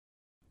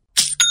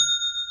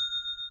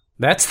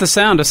That's the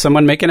sound of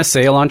someone making a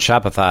sale on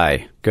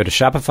Shopify. Go to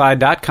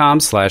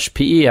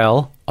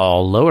shopify.com/PEL,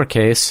 all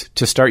lowercase,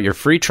 to start your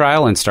free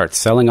trial and start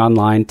selling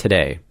online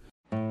today.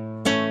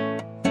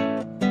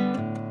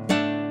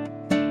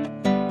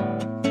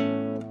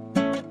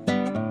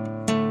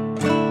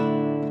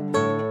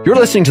 You're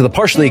listening to The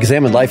Partially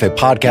Examined Life, a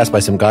podcast by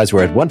some guys who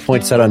were at one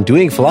point set on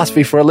doing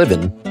philosophy for a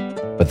living,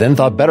 but then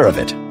thought better of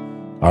it.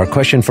 Our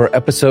question for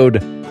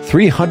episode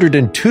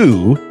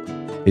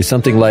 302 is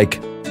something like,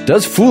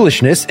 does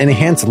foolishness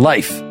enhance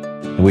life?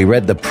 And we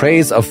read The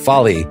Praise of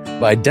Folly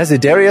by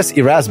Desiderius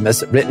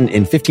Erasmus, written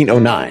in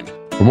 1509.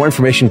 For more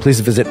information, please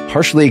visit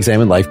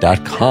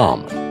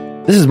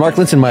partiallyexaminedlife.com. This is Mark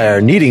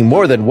Linsenmeyer, needing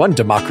more than one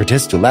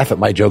Democritus to laugh at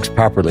my jokes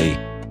properly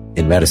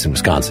in Madison,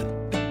 Wisconsin.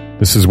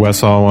 This is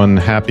Wes Alwan,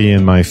 happy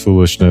in my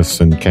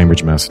foolishness in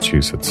Cambridge,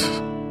 Massachusetts.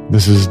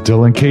 This is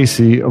Dylan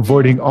Casey,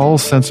 avoiding all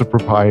sense of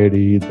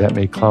propriety that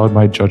may cloud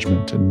my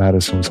judgment in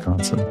Madison,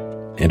 Wisconsin.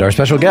 And our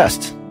special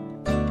guest.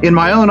 In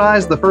my own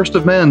eyes, the first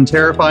of men,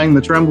 terrifying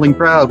the trembling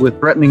crowd with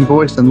threatening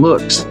voice and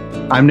looks.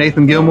 I'm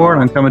Nathan Gilmore,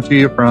 and I'm coming to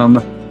you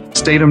from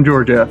Statham,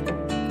 Georgia.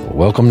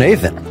 Welcome,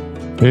 Nathan.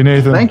 Hey,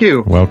 Nathan. Thank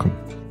you. Welcome.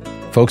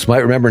 Folks might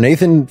remember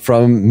Nathan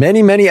from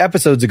many, many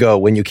episodes ago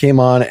when you came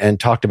on and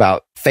talked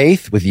about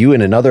faith with you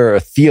and another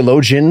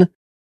theologian.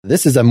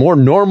 This is a more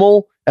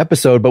normal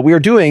episode, but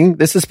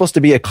this is supposed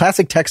to be a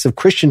classic text of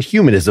Christian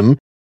humanism,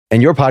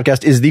 and your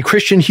podcast is the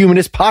Christian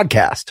Humanist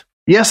Podcast.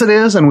 Yes, it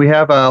is, and we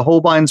have a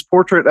Holbein's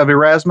portrait of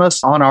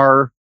Erasmus on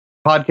our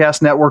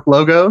podcast network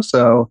logo,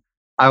 so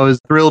I was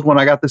thrilled when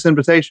I got this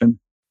invitation.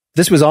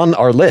 This was on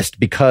our list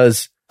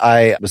because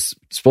I was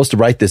supposed to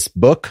write this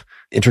book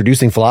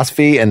introducing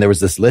philosophy, and there was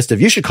this list of,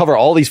 you should cover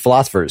all these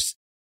philosophers,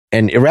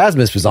 and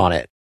Erasmus was on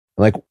it.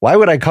 I'm like, why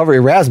would I cover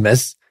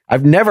Erasmus?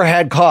 I've never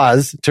had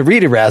cause to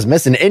read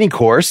Erasmus in any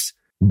course,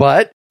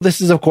 but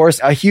this is, of course,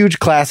 a huge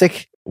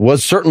classic.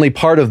 Was certainly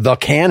part of the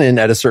canon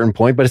at a certain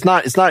point, but it's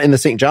not in the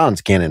St.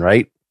 John's canon,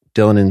 right?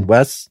 Dylan and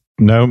Wes?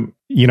 No,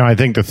 I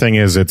think the thing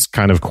is it's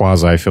kind of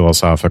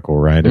quasi-philosophical,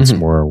 right? It's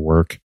more a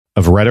work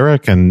of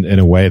rhetoric, and in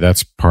a way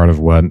that's part of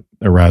what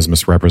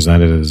Erasmus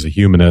represented as a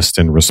humanist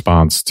in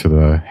response to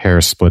the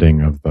hair-splitting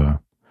of the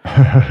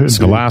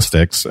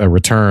scholastics, a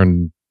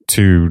return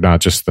to not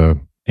just the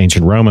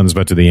ancient Romans,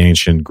 but to the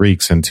ancient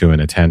Greeks, and to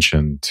an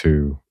attention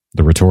to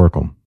the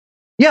rhetorical.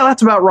 Yeah,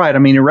 that's about right. I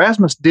mean,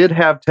 Erasmus did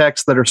have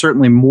texts that are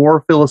certainly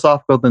more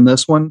philosophical than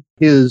this one.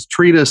 His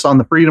treatise on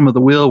the freedom of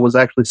the will was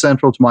actually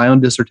central to my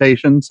own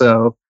dissertation,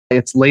 so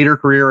it's later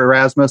career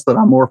Erasmus that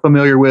I'm more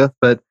familiar with,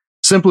 but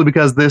simply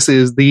because this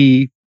is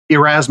the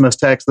Erasmus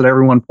text that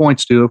everyone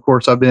points to, of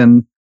course, I've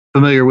been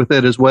familiar with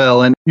it as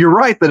well. And you're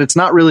right that it's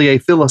not really a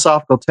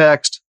philosophical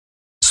text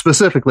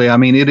specifically. I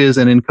mean, it is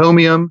an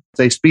encomium.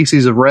 It's a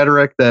species of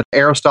rhetoric that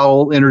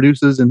Aristotle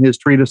introduces in his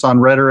treatise on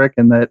rhetoric,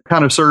 and that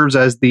kind of serves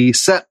as the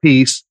set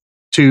piece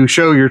to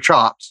show your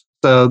chops.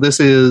 So this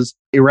is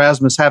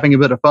Erasmus having a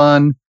bit of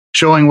fun,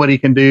 showing what he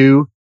can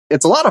do.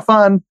 It's a lot of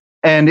fun,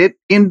 and it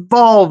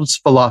involves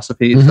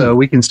philosophy, so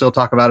we can still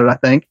talk about it, I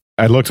think.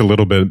 I looked a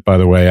little bit, by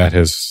the way, at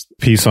his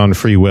piece on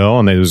free will,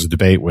 and there was a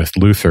debate with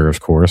Luther,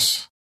 of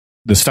course.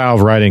 The style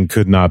of writing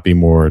could not be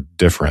more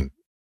different.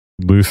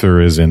 Luther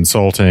is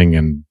insulting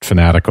and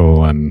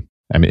fanatical, and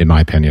I mean, in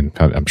my opinion,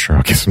 I'm sure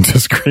I'll get some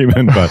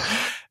disagreement, but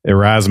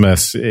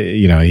Erasmus,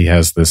 he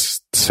has this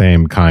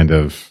same kind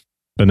of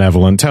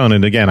benevolent tone.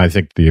 And again, I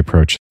think the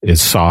approach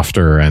is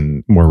softer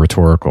and more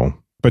rhetorical.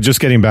 But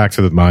just getting back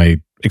to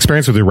my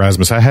experience with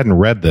Erasmus, I hadn't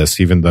read this,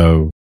 even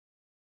though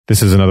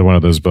this is another one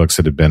of those books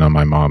that had been on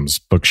my mom's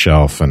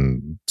bookshelf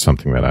and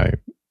something that I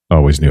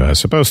always knew I was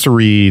supposed to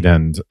read,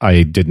 and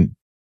I didn't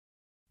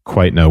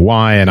quite know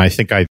why. And I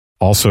think I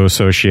also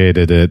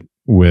associated it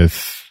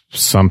with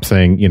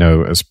something,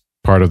 as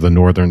part of the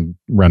Northern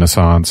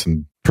Renaissance.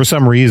 And for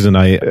some reason,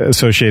 I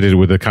associated it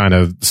with a kind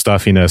of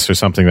stuffiness or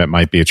something that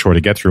might be a chore to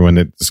get through. And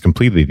it's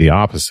completely the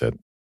opposite.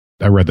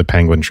 I read the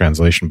Penguin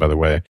translation, by the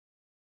way,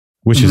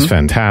 which is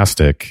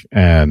fantastic.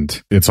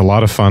 And it's a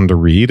lot of fun to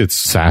read. It's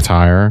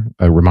satire.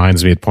 It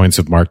reminds me at points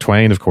of Mark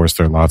Twain. Of course,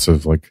 there are lots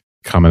of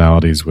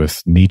commonalities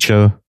with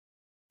Nietzsche.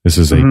 This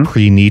is a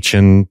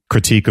pre-Nietzschean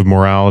critique of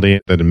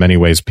morality that in many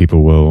ways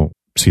people will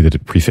see that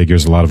it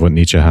prefigures a lot of what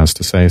Nietzsche has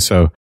to say.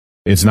 So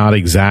it's not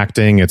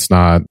exacting, it's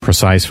not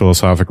precise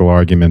philosophical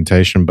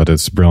argumentation, but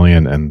it's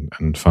brilliant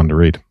and fun to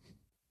read.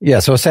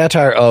 Yeah, so a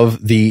satire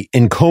of the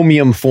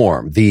encomium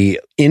form,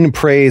 the in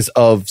praise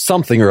of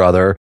something or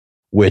other,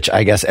 which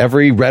I guess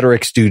every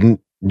rhetoric student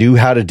knew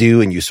how to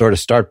do. And you sort of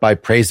start by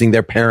praising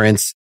their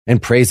parents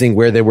and praising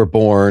where they were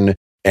born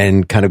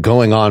and kind of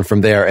going on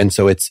from there. And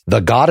so it's the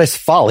goddess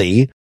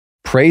Folly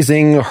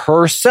praising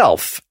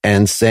herself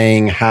and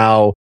saying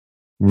how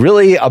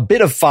really a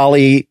bit of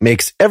folly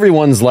makes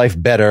everyone's life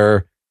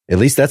better. At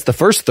least that's the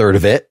first third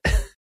of it.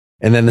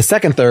 And then the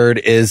second third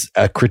is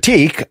a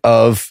critique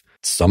of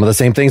some of the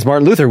same things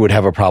Martin Luther would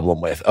have a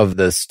problem with, of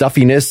the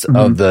stuffiness,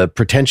 of the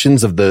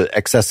pretensions, of the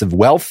excessive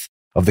wealth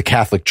of the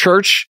Catholic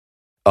Church,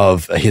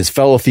 of his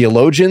fellow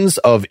theologians,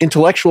 of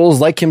intellectuals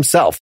like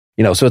himself.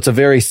 So it's a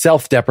very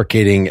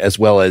self-deprecating as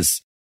well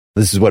as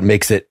This is what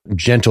makes it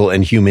gentle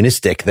and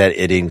humanistic, that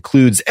it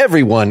includes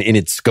everyone in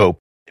its scope.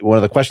 One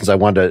of the questions I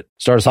wanted to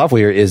start us off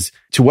with here is,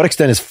 to what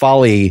extent is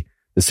folly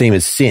the same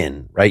as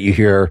sin, right? You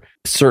hear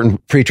certain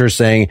preachers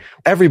saying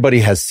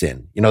everybody has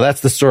sin.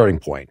 That's the starting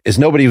point, is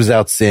nobody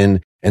without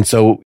sin. And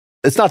so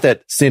it's not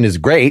that sin is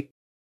great.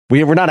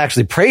 We're not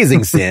actually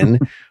praising sin,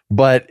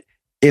 but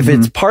if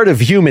it's part of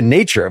human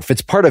nature, if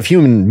it's part of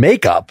human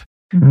makeup,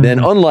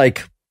 then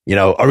unlike,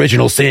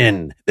 original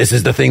sin, this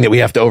is the thing that we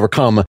have to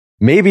overcome.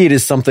 Maybe it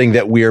is something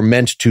that we are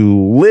meant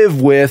to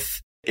live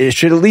with. It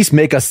should at least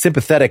make us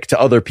sympathetic to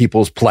other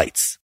people's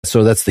plights.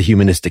 So that's the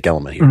humanistic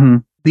element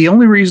here. The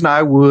only reason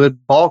I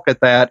would balk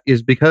at that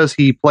is because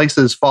he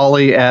places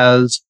folly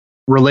as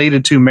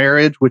related to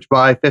marriage, which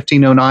by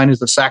 1509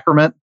 is a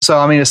sacrament.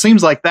 So, it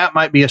seems like that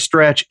might be a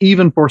stretch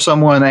even for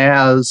someone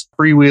as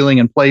freewheeling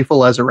and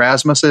playful as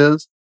Erasmus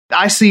is.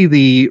 I see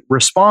the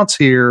response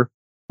here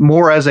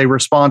more as a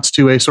response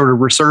to a sort of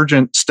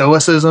resurgent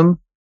stoicism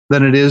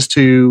than it is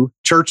to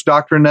church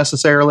doctrine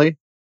necessarily.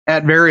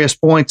 At various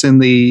points in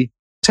the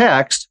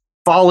text,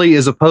 folly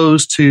is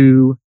opposed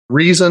to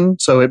reason,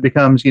 so it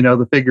becomes,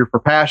 the figure for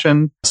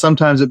passion.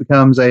 Sometimes it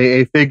becomes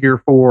a figure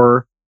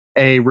for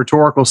a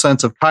rhetorical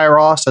sense of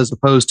kairos, as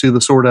opposed to the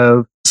sort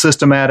of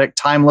systematic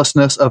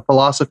timelessness of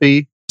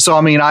philosophy. So,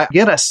 I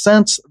get a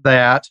sense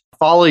that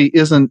folly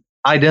isn't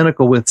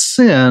identical with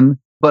sin,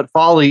 but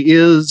folly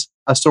is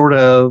a sort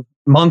of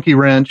monkey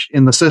wrench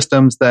in the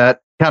systems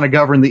that kind of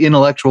govern the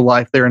intellectual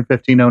life there in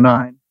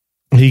 1509.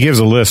 He gives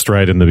a list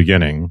right in the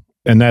beginning,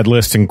 and that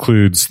list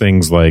includes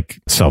things like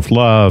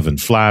self-love and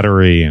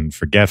flattery and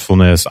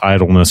forgetfulness,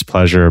 idleness,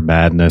 pleasure,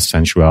 madness,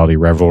 sensuality,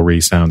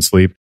 revelry, sound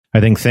sleep. I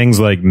think things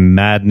like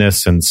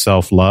madness and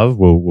self-love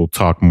we'll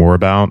talk more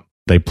about.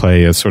 They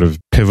play a sort of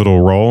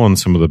pivotal role in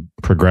some of the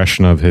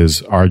progression of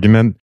his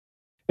argument.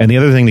 And the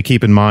other thing to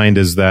keep in mind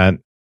is that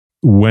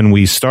when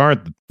we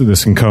start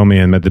this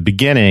encomium at the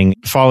beginning,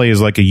 folly is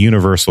like a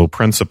universal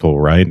principle,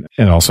 right?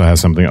 It also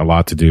has a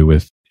lot to do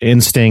with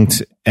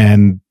instinct,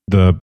 and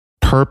the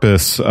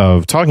purpose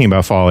of talking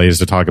about folly is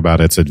to talk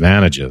about its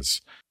advantages.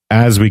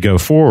 As we go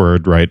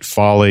forward, right,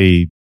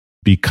 folly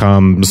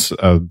becomes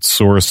a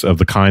source of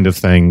the kind of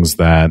things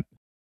that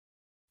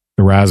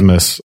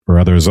Erasmus or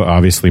others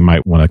obviously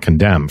might want to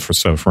condemn.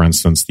 For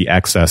instance, the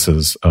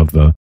excesses of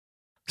the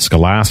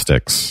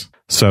scholastics.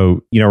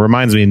 So,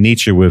 reminds me of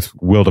Nietzsche with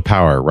will to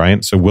power,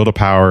 right? So will to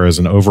power is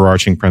an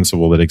overarching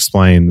principle that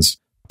explains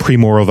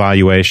premoral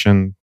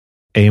valuation,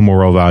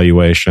 amoral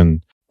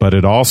valuation, but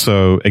it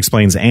also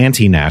explains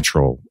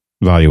anti-natural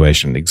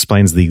valuation. It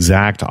explains the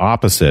exact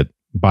opposite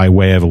by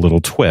way of a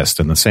little twist.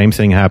 And the same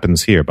thing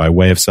happens here. By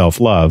way of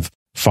self-love,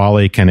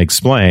 folly can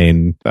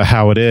explain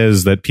how it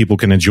is that people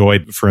can enjoy,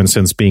 for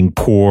instance, being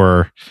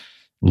poor,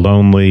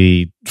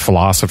 lonely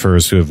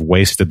philosophers who have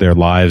wasted their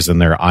lives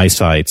and their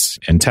eyesights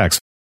in text.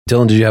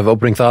 Dylan, did you have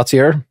opening thoughts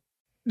here?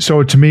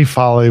 So to me,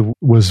 folly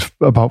was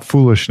about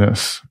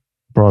foolishness,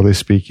 broadly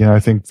speaking. I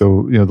think the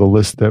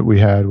list that we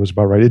had was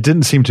about right. It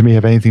didn't seem to me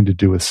have anything to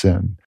do with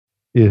sin.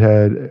 It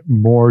had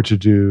more to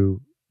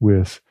do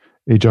with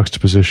a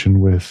juxtaposition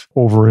with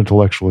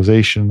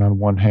over-intellectualization on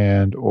one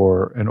hand,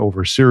 or an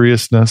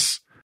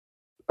over-seriousness.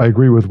 I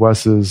agree with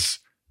Wes's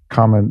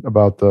comment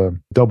about the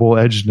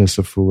double-edgedness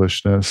of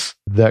foolishness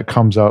that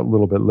comes out a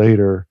little bit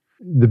later.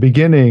 The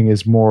beginning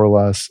is more or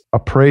less a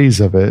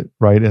praise of it,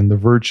 right? And the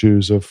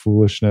virtues of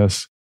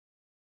foolishness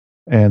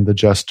and the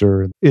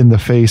jester in the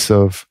face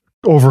of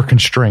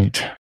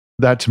over-constraint.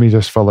 That to me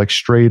just felt like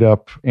straight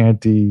up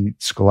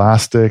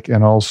anti-scholastic,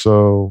 and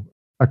also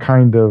a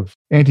kind of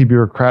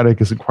anti-bureaucratic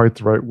isn't quite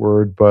the right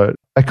word, but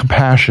a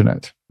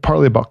compassionate,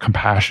 partly about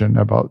compassion,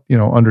 about,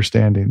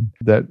 understanding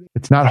that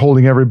it's not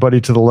holding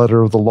everybody to the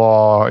letter of the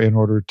law in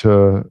order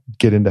to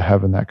get into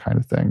heaven, that kind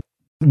of thing.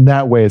 In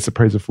that way, it's the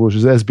praise of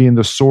foolishness as being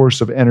the source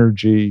of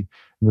energy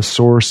and the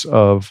source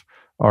of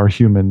our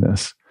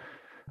humanness.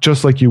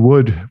 Just like you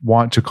would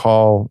want to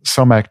call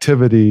some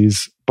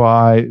activities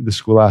by the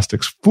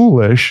scholastics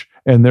foolish,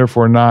 and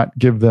therefore not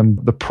give them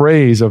the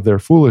praise of their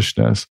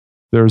foolishness,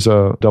 there's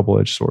a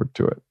double-edged sword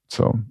to it.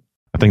 So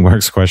I think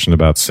Mark's question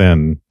about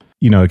sin,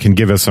 it can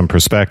give us some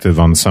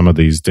perspective on some of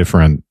these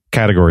different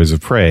categories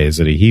of praise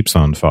that he heaps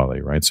on folly,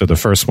 right? So the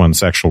first one,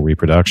 sexual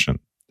reproduction.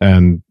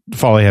 And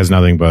folly has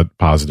nothing but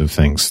positive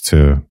things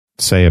to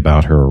say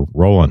about her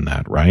role in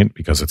that, right?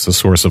 Because it's a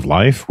source of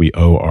life. We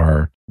owe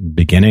our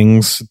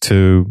beginnings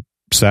to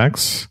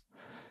sex.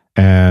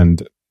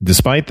 And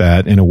despite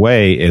that, in a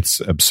way, it's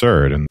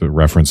absurd. And the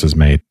reference is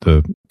made,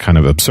 the kind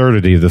of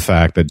absurdity of the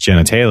fact that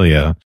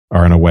genitalia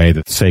are in a way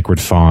the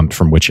sacred font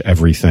from which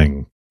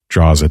everything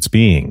draws its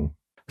being.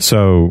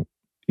 So,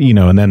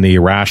 and then the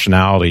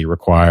irrationality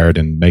required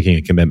in making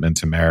a commitment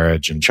to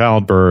marriage and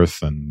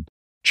childbirth and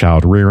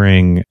child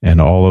rearing and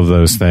all of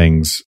those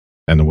things,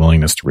 and the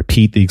willingness to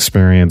repeat the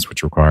experience,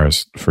 which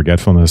requires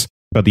forgetfulness.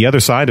 But the other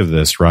side of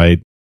this, right,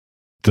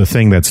 the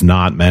thing that's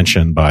not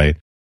mentioned by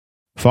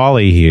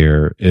folly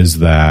here is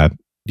that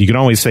you can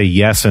always say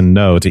yes and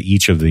no to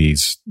each of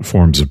these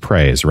forms of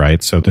praise,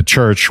 right? So the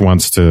church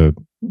wants to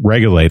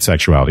regulate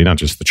sexuality, not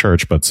just the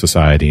church, but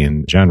society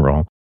in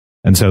general.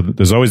 And so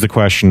there's always the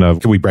question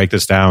of, can we break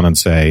this down and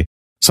say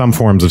some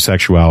forms of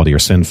sexuality are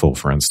sinful,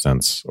 for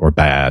instance, or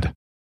bad,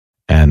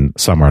 and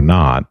some are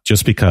not,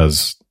 just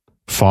because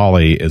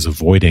Folly is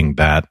avoiding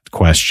that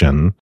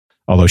question,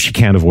 although she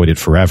can't avoid it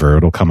forever.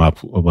 It'll come up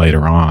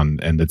later on,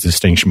 and the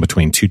distinction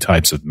between two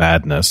types of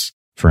madness,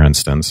 for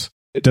instance.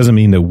 It doesn't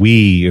mean that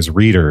we as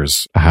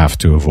readers have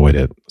to avoid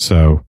it.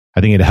 So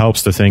I think it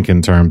helps to think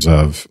in terms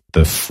of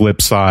the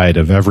flip side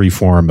of every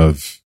form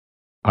of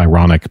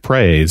ironic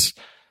praise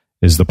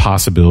is the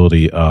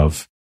possibility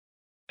of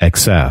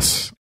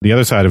excess. The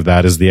other side of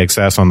that is the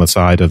excess on the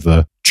side of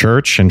the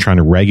church and trying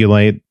to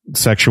regulate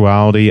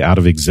sexuality out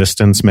of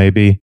existence,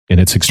 maybe in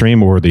its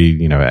extreme, or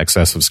the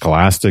excess of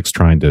scholastics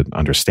trying to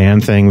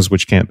understand things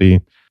which can't be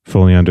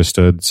fully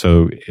understood.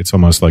 So it's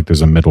almost like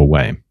there's a middle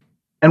way.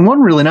 And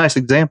one really nice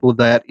example of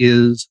that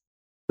is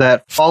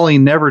that Folly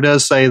never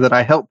does say that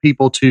I help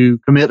people to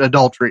commit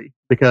adultery,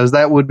 because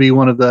that would be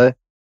one of the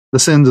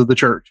sins of the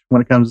church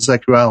when it comes to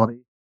sexuality.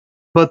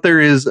 But there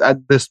is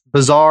this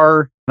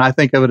bizarre, and I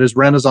think of it as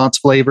Renaissance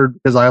flavored,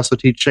 because I also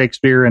teach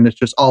Shakespeare and it's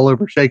just all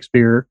over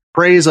Shakespeare,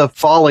 praise of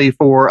Folly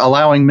for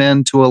allowing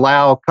men to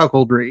allow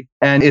cuckoldry.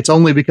 And it's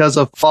only because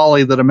of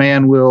Folly that a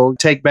man will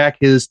take back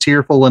his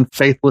tearful and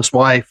faithless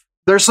wife.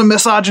 There's some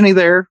misogyny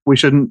there. We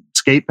shouldn't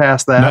skate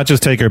past that. Not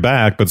just take her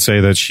back, but say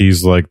that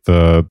she's like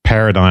the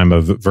paradigm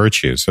of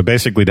virtue. So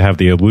basically to have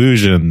the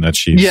illusion that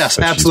she's,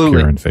 absolutely,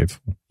 she's pure and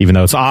faithful. Even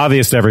though it's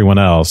obvious to everyone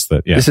else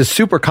that, This is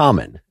super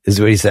common,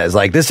 is what he says.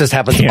 Like, this just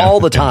happens all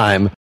the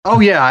time. Oh,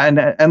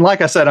 yeah. And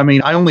like I said, I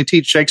mean, I only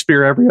teach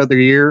Shakespeare every other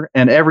year.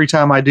 And every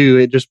time I do,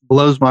 it just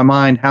blows my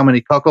mind how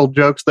many cuckold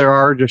jokes there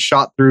are just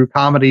shot through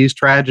comedies,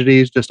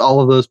 tragedies, just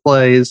all of those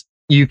plays.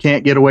 You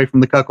can't get away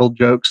from the cuckold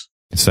jokes.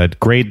 It's that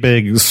great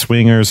big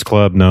swingers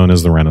club known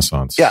as the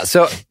Renaissance. Yeah.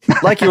 So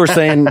like you were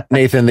saying,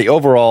 Nathan, the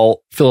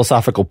overall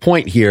philosophical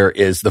point here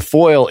is the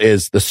foil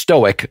is the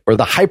Stoic or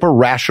the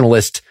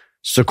hyper-rationalist,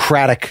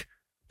 Socratic,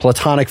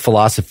 Platonic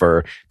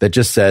philosopher that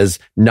just says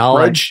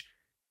knowledge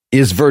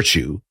is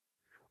virtue.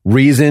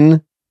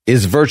 Reason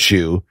is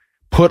virtue.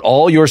 Put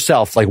all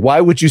yourself, like, why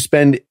would you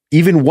spend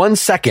even 1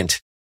 second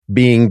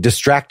being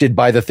distracted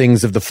by the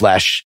things of the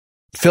flesh?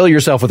 Fill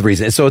yourself with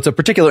reason. So it's a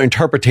particular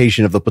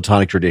interpretation of the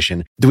Platonic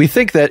tradition. Do we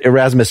think that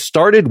Erasmus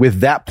started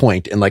with that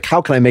point and like,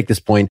 how can I make this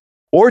point?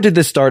 Or did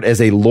this start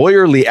as a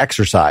lawyerly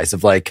exercise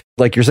of like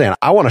you're saying,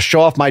 I want to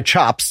show off my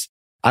chops.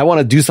 I want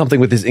to do something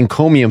with this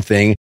encomium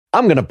thing.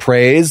 I'm going to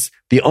praise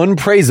the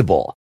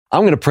unpraisable.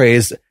 I'm going to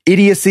praise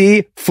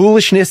idiocy,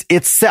 foolishness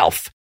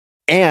itself.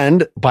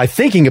 And by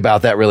thinking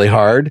about that really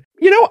hard,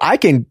 I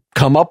can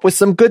come up with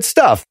some good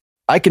stuff.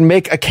 I can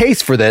make a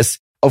case for this.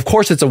 Of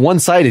course, it's a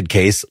one-sided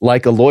case,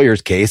 like a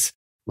lawyer's case.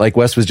 Like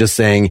Wes was just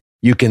saying,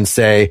 you can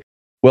say,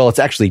 well, it's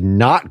actually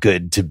not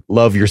good to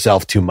love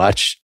yourself too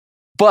much.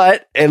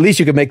 But at least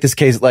you can make this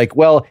case like,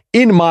 well,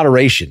 in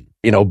moderation,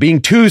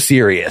 being too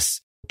serious,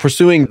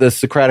 pursuing the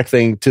Socratic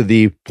thing to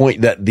the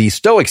point that the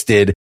Stoics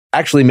did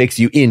actually makes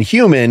you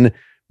inhuman.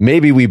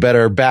 Maybe we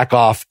better back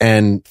off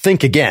and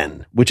think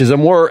again, which is a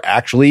more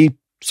actually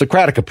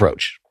Socratic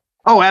approach.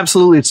 Oh,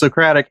 absolutely. It's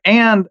Socratic.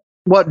 And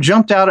what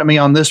jumped out at me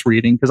on this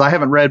reading, because I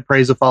haven't read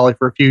Praise of Folly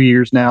for a few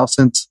years now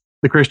since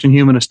the Christian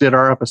Humanist did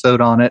our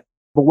episode on it.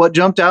 But what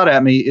jumped out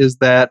at me is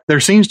that there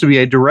seems to be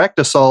a direct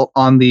assault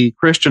on the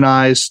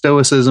Christianized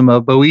Stoicism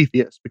of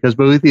Boethius, because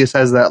Boethius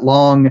has that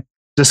long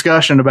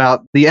discussion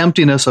about the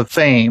emptiness of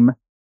fame,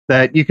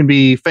 that you can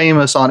be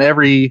famous on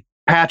every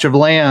patch of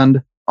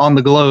land on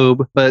the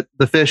globe, but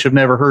the fish have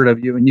never heard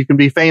of you. And you can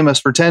be famous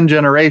for 10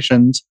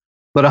 generations,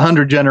 but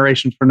 100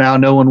 generations from now,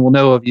 no one will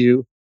know of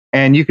you.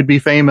 And you could be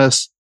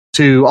famous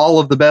to all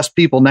of the best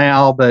people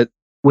now, but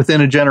within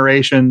a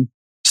generation,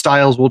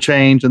 styles will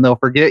change and they'll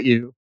forget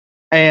you.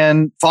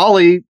 And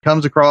Folly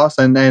comes across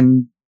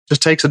and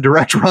just takes a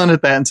direct run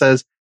at that and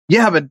says,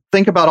 yeah, but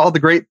think about all the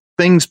great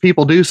things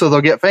people do so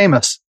they'll get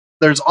famous.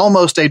 There's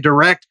almost a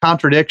direct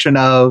contradiction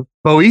of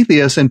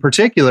Boethius in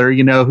particular,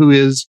 who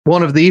is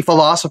one of the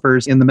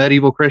philosophers in the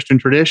medieval Christian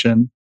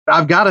tradition.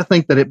 I've got to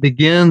think that it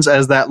begins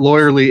as that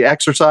lawyerly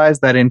exercise,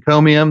 that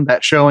encomium,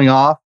 that showing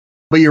off.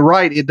 But you're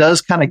right, it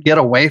does kind of get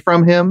away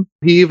from him.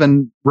 He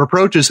even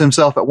reproaches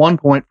himself at one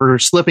point for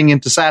slipping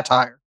into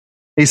satire.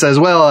 He says,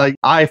 well,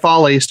 I,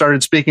 Folly,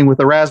 started speaking with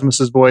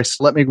Erasmus's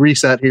voice. Let me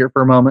reset here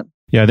for a moment.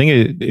 Yeah, I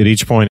think at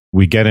each point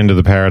we get into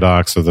the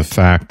paradox of the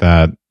fact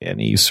that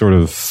any sort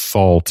of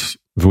fault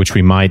of which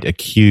we might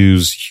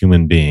accuse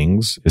human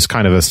beings is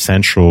kind of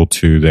essential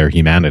to their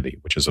humanity,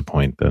 which is a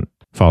point that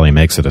Folly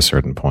makes at a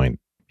certain point.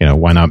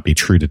 Why not be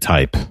true to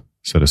type,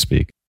 so to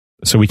speak?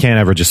 So we can't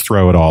ever just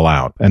throw it all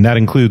out. And that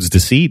includes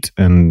deceit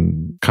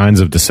and kinds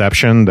of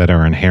deception that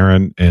are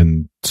inherent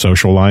in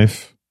social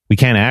life. We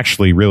can't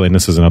actually really, and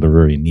this is another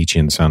very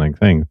Nietzschean sounding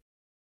thing,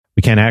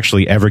 we can't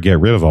actually ever get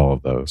rid of all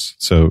of those.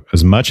 So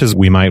as much as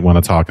we might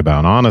want to talk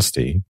about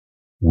honesty,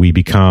 we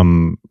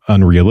become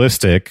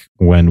unrealistic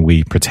when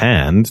we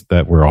pretend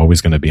that we're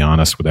always going to be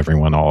honest with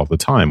everyone all of the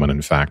time, when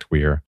in fact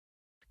we are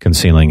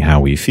concealing how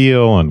we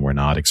feel and we're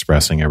not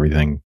expressing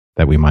everything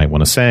that we might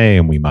want to say,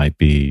 and we might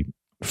be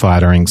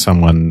flattering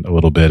someone a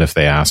little bit if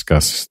they ask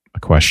us a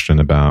question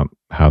about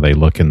how they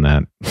look in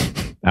that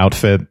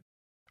outfit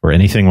or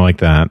anything like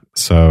that.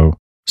 So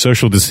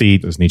social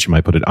deceit, as Nietzsche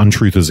might put it,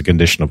 untruth is a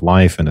condition of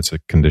life and it's a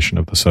condition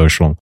of the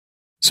social.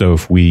 So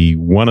if we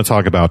want to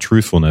talk about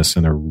truthfulness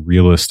in a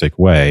realistic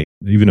way,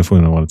 even if we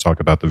want to talk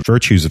about the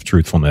virtues of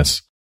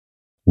truthfulness,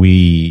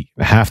 we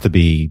have to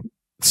be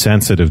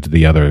sensitive to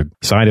the other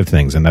side of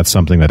things. And that's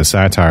something that a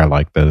satire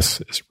like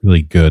this is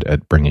really good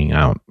at bringing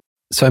out.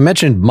 So I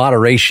mentioned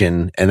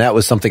moderation, and that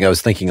was something I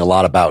was thinking a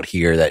lot about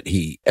here, that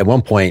he at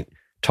one point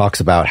talks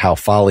about how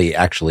folly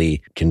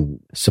actually can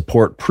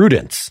support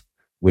prudence,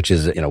 which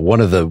is,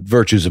 one of the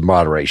virtues of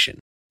moderation.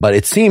 But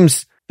it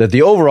seems that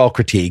the overall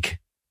critique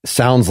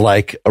sounds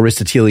like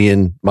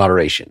Aristotelian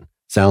moderation.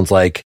 Sounds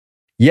like,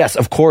 yes,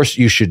 of course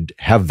you should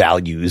have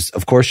values.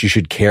 Of course you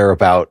should care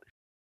about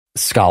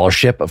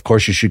scholarship. Of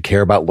course you should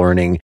care about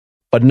learning,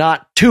 but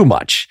not too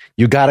much.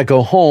 You got to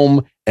go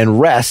home and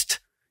rest.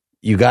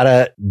 You got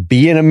to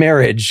be in a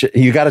marriage.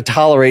 You got to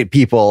tolerate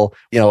people,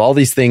 all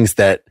these things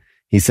that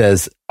he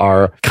says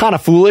are kind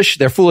of foolish.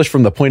 They're foolish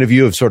from the point of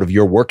view of sort of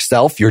your work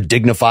self, your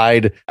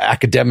dignified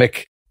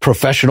academic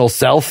professional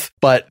self.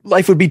 But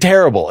life would be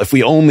terrible if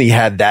we only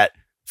had that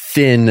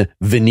thin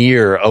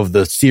veneer of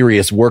the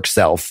serious work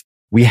self.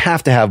 We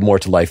have to have more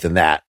to life than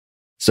that.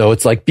 So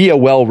it's like, be a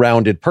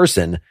well-rounded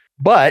person.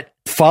 But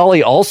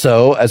folly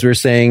also, as we were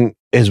saying,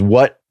 is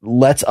what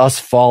lets us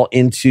fall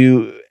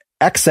into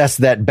excess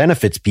that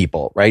benefits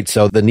people, right?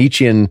 So the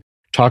Nietzschean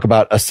talk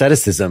about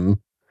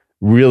asceticism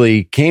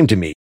really came to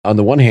me. On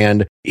the one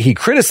hand, he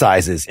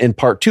criticizes in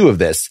part 2 of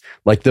this,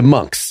 like the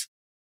monks.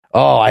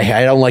 Oh,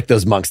 I don't like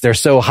those monks. They're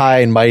so high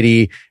and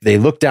mighty. They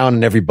look down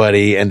on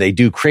everybody and they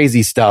do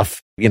crazy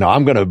stuff.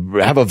 I'm going to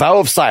have a vow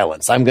of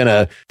silence. I'm going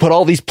to put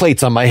all these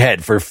plates on my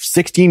head for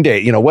 16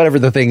 days, whatever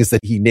the things that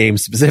he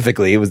named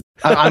specifically. It was,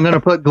 I'm going to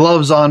put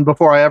gloves on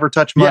before I ever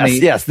touch money.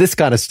 Yes, this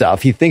kind of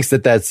stuff. He thinks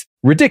that that's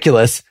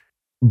ridiculous.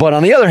 But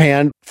on the other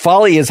hand,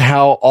 folly is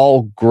how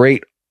all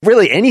great,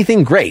 really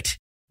anything great.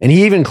 And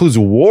he even includes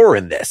war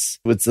in this.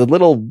 It's a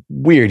little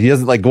weird. He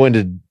doesn't go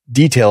into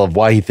detail of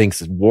why he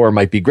thinks war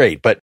might be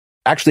great, but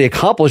actually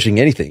accomplishing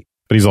anything.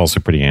 But he's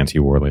also pretty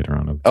anti-war later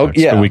on. Oh,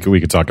 yeah. So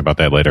we could talk about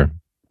that later.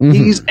 Mm-hmm.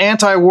 He's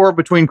anti-war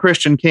between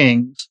Christian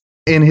kings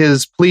in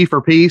his plea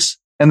for peace.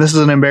 And this is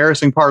an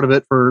embarrassing part of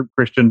it for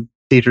Christian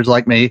teachers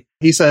like me.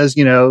 He says,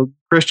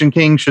 Christian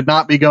kings should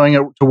not be going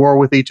to war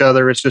with each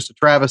other. It's just a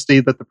travesty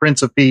that the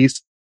Prince of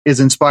Peace is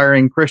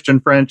inspiring Christian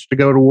French to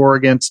go to war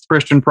against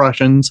Christian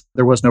Prussians.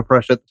 There was no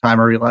Prussia at the time,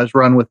 I realized.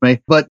 Run with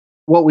me. But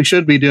what we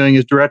should be doing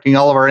is directing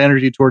all of our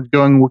energy towards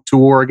going to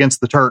war against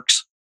the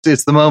Turks.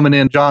 It's the moment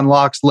in John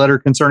Locke's letter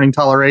concerning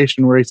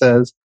toleration where he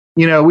says,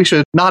 we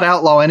should not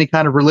outlaw any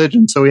kind of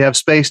religion so we have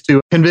space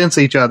to convince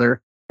each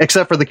other,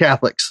 except for the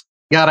Catholics.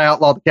 Got to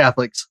outlaw the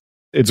Catholics.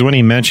 It's when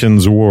he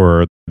mentions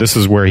war, this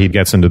is where he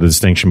gets into the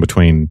distinction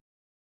between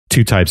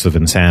two types of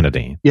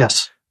insanity.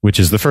 Yes. Which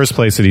is the first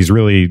place that he's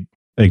really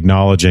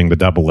acknowledging the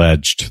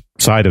double-edged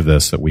side of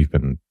this that we've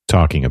been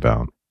talking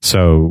about.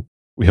 So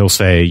he'll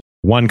say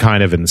one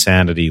kind of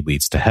insanity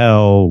leads to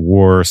hell,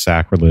 war,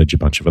 sacrilege, a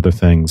bunch of other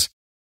things.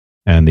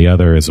 And the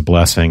other is a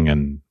blessing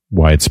and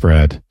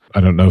widespread.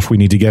 I don't know if we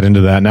need to get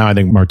into that now. I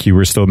think, Mark, you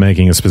were still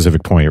making a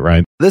specific point,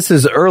 right? This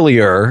is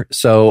earlier.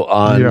 So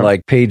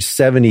on page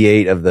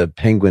 78 of the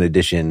Penguin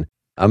edition,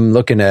 I'm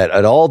looking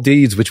at all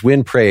deeds which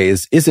win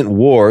praise, isn't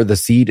war the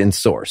seed and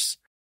source?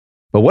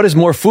 But what is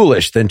more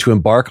foolish than to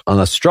embark on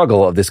a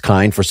struggle of this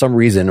kind for some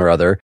reason or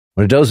other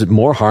when it does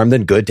more harm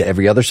than good to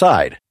every other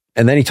side?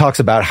 And then he talks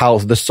about how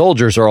the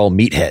soldiers are all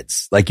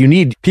meatheads. You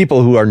need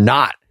people who are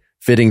not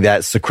fitting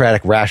that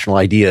Socratic rational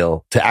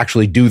ideal to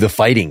actually do the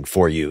fighting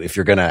for you if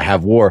you're going to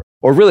have war.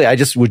 Or really, I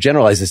just would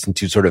generalize this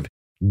into sort of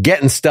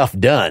getting stuff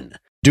done.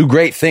 Do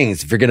great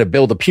things. If you're going to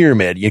build a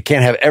pyramid, you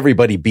can't have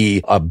everybody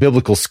be a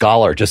biblical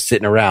scholar just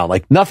sitting around.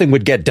 Nothing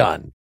would get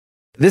done.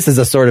 This is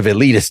a sort of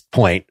elitist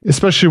point.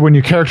 Especially when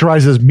you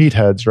characterize as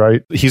meatheads,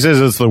 right? He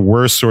says it's the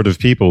worst sort of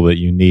people that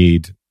you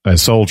need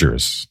as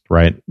soldiers,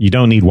 right? You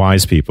don't need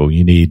wise people.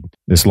 You need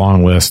this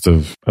long list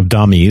of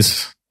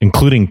dummies,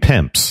 including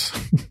pimps.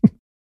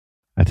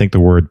 I think the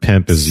word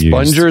pimp is used.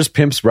 Spongers,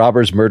 pimps,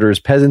 robbers, murderers,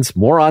 peasants,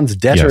 morons,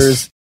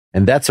 debtors,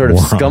 and that sort of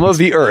scum of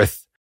the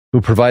earth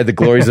who provide the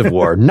glories of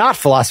war, not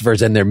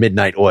philosophers and their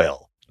midnight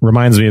oil.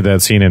 Reminds me of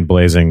that scene in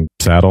Blazing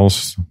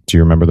Saddles. Do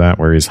you remember that,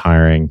 where he's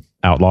hiring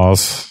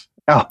outlaws?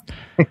 Oh,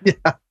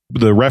 yeah.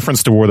 The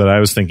reference to war that I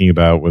was thinking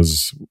about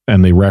was,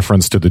 and the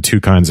reference to the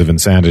two kinds of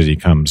insanity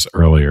comes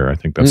earlier. I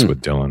think that's what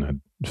Dylan had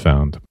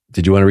found.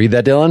 Did you want to read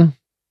that, Dylan?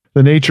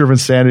 The nature of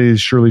insanity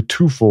is surely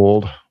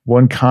twofold.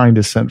 One kind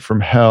is sent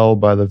from hell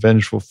by the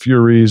vengeful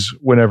furies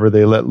whenever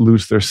they let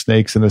loose their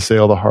snakes and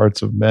assail the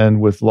hearts of men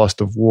with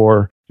lust of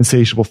war,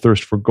 insatiable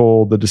thirst for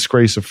gold, the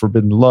disgrace of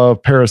forbidden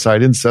love,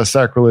 parricide, incest,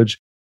 sacrilege,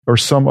 or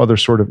some other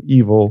sort of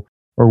evil,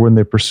 or when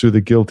they pursue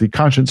the guilty,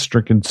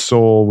 conscience-stricken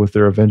soul with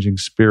their avenging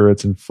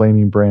spirits and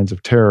flaming brands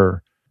of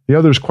terror. The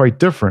other is quite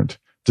different,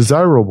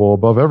 desirable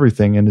above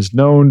everything, and is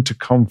known to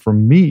come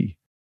from me.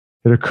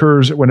 It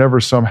occurs whenever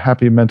some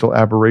happy mental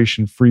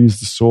aberration frees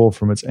the soul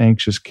from its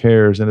anxious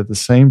cares and at the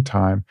same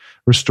time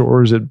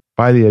restores it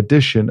by the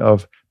addition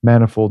of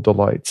manifold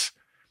delights.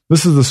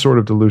 This is the sort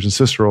of delusion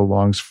Cicero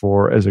longs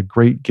for as a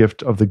great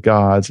gift of the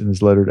gods in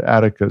his letter to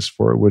Atticus,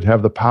 for it would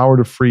have the power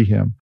to free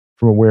him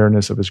from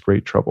awareness of his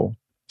great trouble.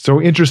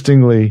 So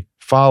interestingly,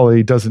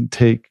 folly doesn't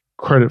take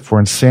credit for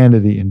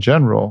insanity in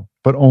general,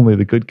 but only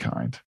the good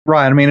kind.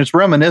 Right. I mean, it's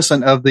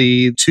reminiscent of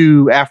the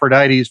two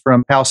Aphrodites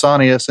from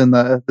Pausanias in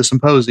the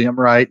Symposium,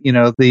 right? You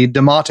know, the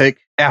demotic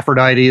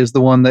Aphrodite is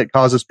the one that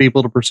causes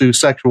people to pursue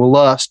sexual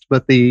lust,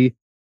 but the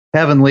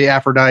heavenly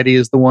Aphrodite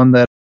is the one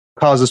that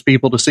causes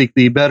people to seek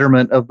the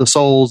betterment of the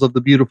souls of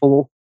the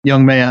beautiful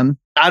young man.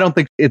 I don't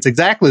think it's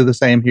exactly the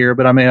same here,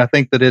 but I mean, I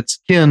think that it's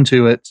kin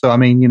to it. So, I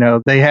mean, you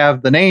know, they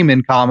have the name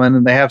in common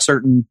and they have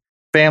certain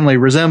family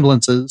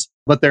resemblances,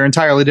 but they're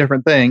entirely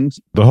different things.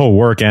 The whole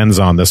work ends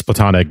on this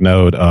Platonic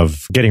note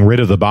of getting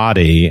rid of the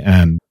body,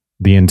 and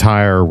the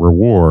entire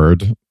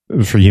reward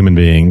for human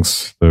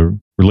beings, the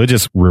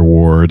religious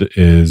reward,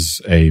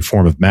 is a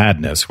form of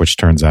madness, which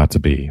turns out to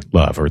be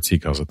love, or he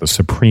calls it the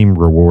supreme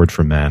reward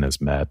for man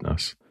is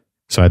madness.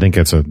 So I think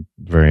it's a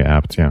very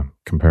apt,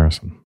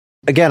 comparison.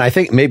 Again, I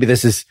think maybe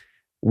this is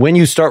when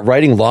you start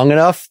writing long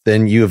enough,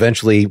 then you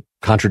eventually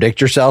contradict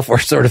yourself or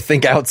sort of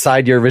think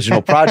outside your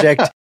original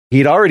project.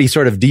 He'd already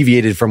sort of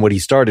deviated from what he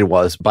started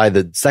was by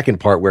the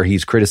second part where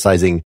he's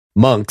criticizing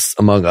monks,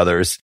 among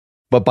others.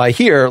 But by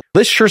here,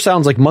 this sure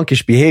sounds like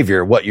monkish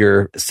behavior. What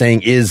you're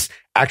saying is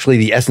actually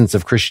the essence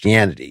of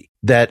Christianity,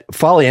 that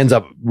folly ends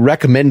up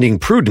recommending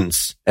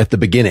prudence at the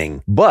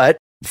beginning, but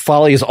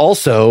folly is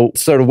also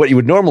sort of what you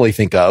would normally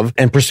think of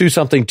and pursue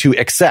something to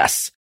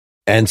excess.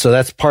 And so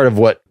that's part of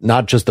what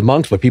not just the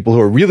monks, but people who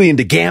are really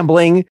into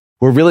gambling,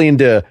 who are really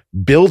into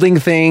building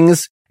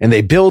things, and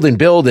they build and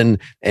build, and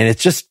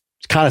it's just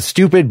kind of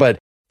stupid, but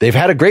they've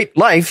had a great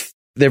life.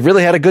 They've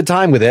really had a good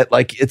time with it.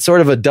 Like, it's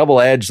sort of a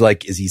double edge.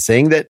 Like, is he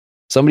saying that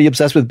somebody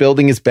obsessed with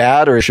building is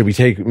bad, or should we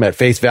take him at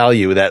face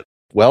value that,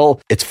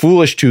 well, it's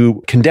foolish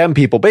to condemn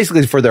people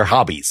basically for their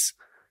hobbies,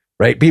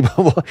 right?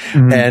 People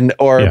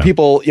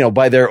people, you know,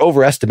 by their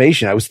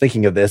overestimation. I was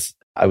thinking of this.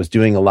 I was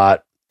doing a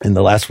lot in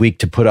the last week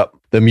to put up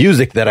the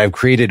music that I've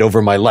created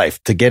over my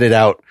life, to get it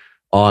out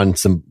on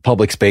some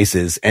public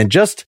spaces, and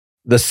just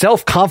the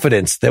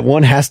self-confidence that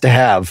one has to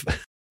have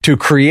to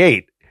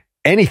create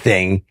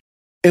anything,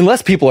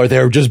 unless people are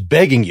there just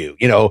begging you.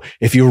 You know,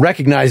 if you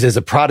recognize as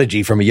a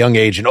prodigy from a young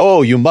age and,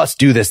 oh, you must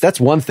do this, that's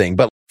one thing.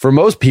 But for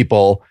most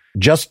people,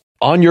 just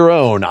on your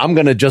own, I'm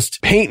going to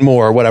just paint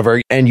more or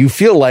whatever. And you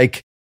feel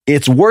like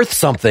it's worth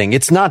something.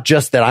 It's not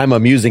just that I'm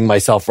amusing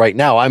myself right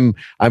now. I'm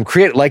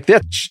creating like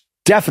this.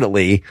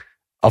 Definitely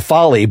a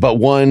folly, but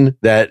one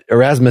that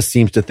Erasmus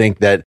seems to think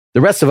that the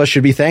rest of us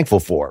should be thankful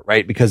for,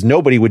 right? Because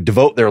nobody would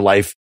devote their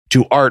life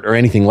to art or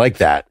anything like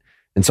that.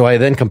 And so I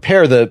then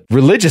compare the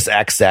religious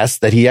access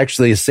that he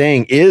actually is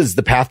saying is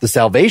the path to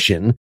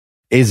salvation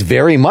is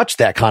very much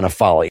that kind of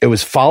folly. It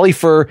was folly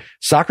for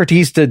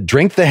Socrates to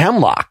drink the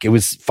hemlock. It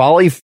was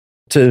folly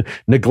to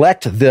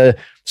neglect the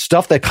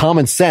stuff that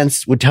common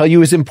sense would tell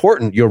you is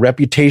important. Your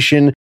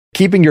reputation,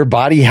 keeping your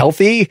body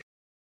healthy.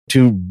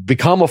 To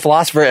become a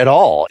philosopher at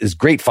all is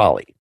great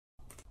folly.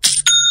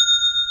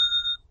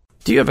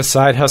 Do you have a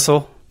side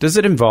hustle? Does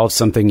it involve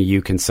something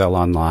you can sell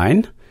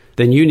online?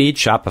 Then you need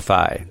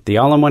Shopify, the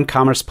all-in-one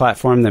commerce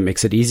platform that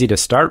makes it easy to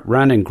start,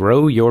 run, and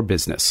grow your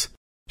business.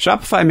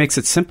 Shopify makes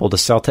it simple to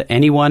sell to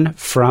anyone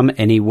from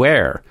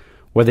anywhere.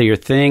 Whether your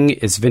thing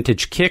is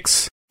vintage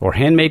kicks or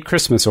handmade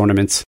Christmas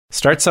ornaments,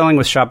 start selling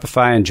with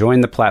Shopify and join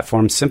the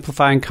platform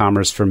simplifying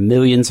commerce for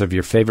millions of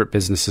your favorite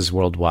businesses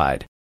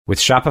worldwide. With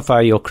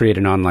Shopify, you'll create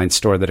an online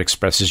store that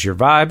expresses your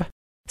vibe,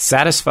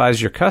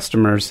 satisfies your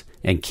customers,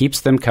 and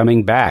keeps them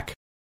coming back.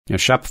 You know,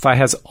 Shopify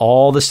has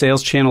all the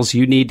sales channels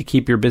you need to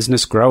keep your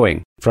business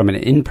growing, from an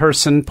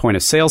in-person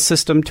point-of-sale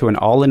system to an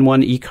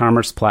all-in-one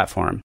e-commerce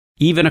platform,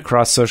 even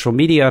across social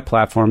media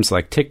platforms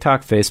like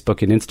TikTok,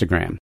 Facebook, and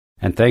Instagram.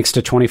 And thanks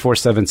to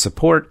 24/7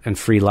 support and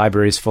free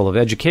libraries full of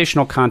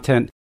educational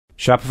content,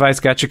 Shopify's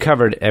got you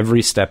covered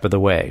every step of the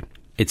way.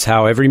 It's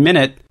how every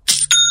minute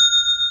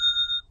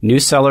new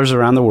sellers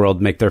around the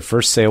world make their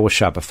first sale with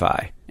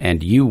Shopify,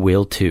 and you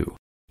will too.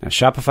 Now,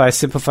 Shopify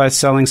simplifies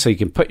selling so you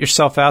can put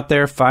yourself out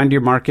there, find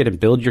your market, and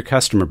build your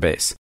customer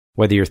base.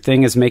 Whether your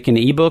thing is making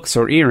ebooks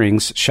or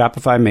earrings,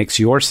 Shopify makes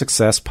your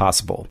success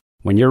possible.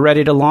 When you're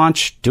ready to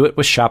launch, do it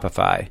with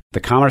Shopify, the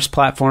commerce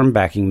platform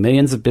backing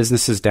millions of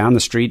businesses down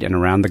the street and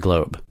around the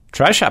globe.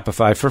 Try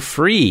Shopify for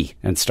free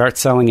and start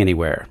selling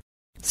anywhere.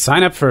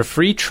 Sign up for a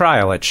free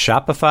trial at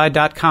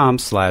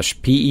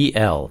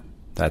shopify.com/PEL.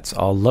 That's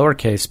all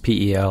lowercase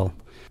PEL.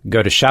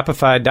 Go to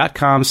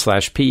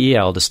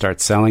shopify.com/PEL to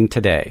start selling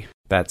today.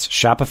 That's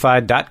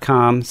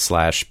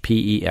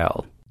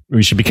shopify.com/PEL.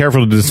 We should be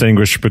careful to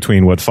distinguish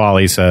between what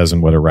folly says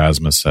and what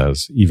Erasmus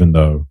says, even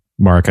though,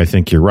 Mark, I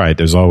think you're right.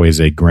 There's always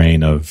a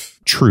grain of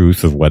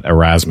truth of what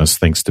Erasmus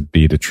thinks to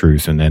be the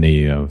truth in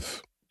any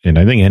of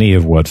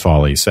what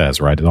folly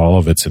says, right? And all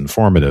of it's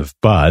informative,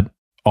 but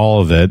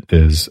all of it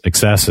is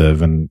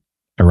excessive. And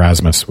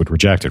Erasmus would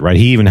reject it, right?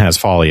 He even has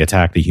Folly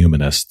attack the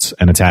humanists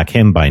and attack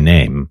him by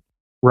name.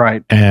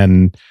 Right.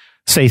 And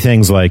say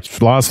things like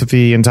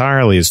philosophy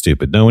entirely is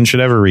stupid. No one should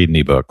ever read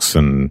any books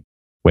and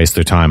waste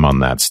their time on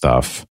that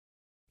stuff.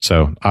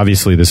 So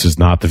obviously this is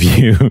not the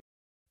view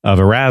of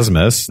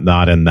Erasmus,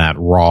 not in that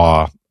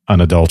raw,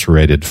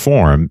 unadulterated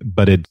form,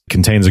 but it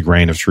contains a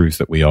grain of truth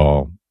that we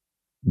all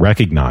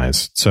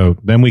recognize. So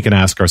then we can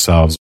ask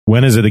ourselves,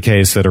 when is it the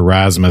case that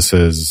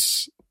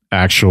Erasmus's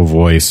actual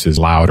voice is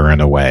louder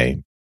in a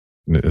way,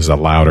 is a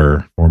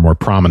louder or more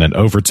prominent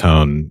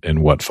overtone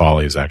in what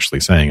Folly is actually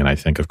saying? And I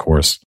think, of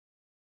course,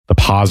 the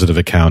positive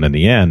account in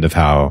the end of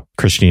how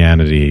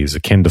Christianity is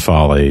akin to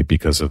Folly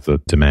because of the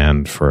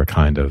demand for a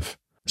kind of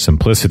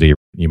simplicity,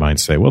 you might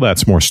say, well,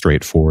 that's more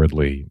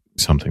straightforwardly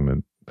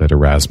something that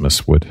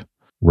Erasmus would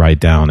write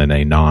down in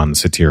a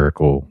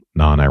non-satirical,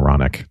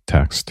 non-ironic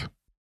text.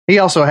 He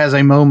also has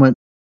a moment,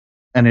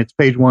 and it's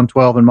page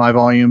 112 in my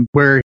volume,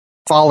 where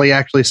Folly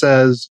actually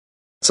says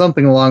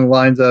something along the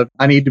lines of,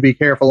 I need to be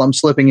careful, I'm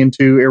slipping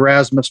into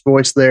Erasmus'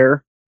 voice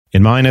there.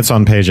 In mine, it's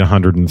on page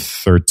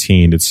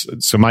 113.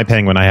 So my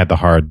Penguin, I had the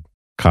hard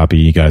copy.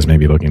 You guys may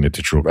be looking at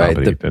the digital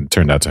copy. It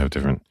turned out to have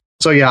different.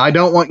 So yeah, I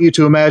don't want you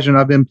to imagine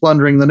I've been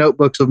plundering the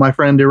notebooks of my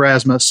friend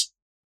Erasmus.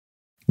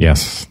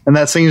 Yes. And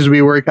that seems to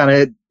be where he kind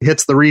of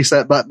hits the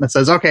reset button that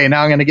says, okay,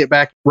 now I'm going to get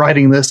back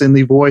writing this in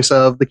the voice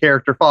of the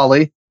character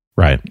Folly.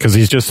 Right, because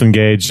he's just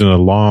engaged in a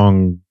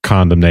long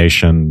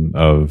condemnation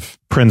of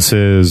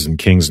princes and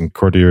kings and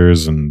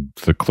courtiers and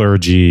the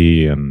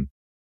clergy. And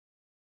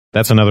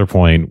that's another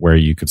point where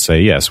you could say,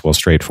 yes, well,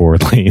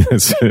 straightforwardly,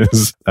 this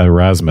is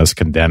Erasmus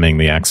condemning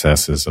the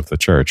excesses of the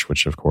church,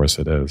 which of course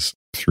it is,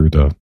 through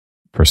the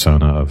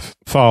persona of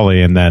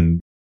Folly. And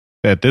then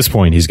at this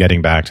point, he's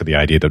getting back to the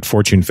idea that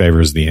fortune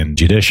favors the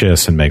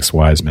injudicious and makes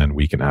wise men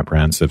weak and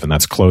apprehensive. And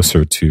that's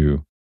closer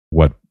to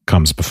what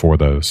comes before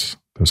those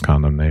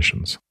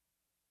condemnations.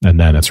 And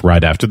then it's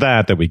right after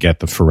that we get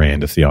the foray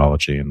into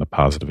theology and the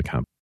positive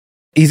account.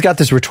 He's got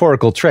this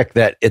rhetorical trick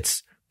that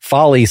it's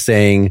Folly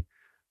saying,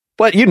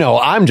 but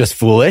I'm just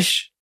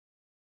foolish,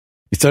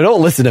 so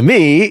don't listen to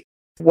me.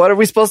 What are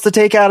we supposed to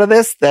take out of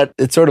this? That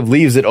it sort of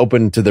leaves it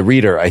open to the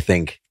reader, I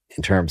think,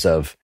 in terms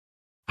of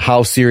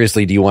how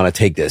seriously do you want to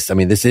take this? I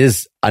mean, this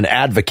is an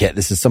advocate.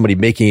 This is somebody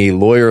making a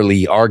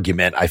lawyerly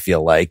argument, I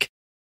feel like.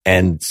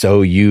 And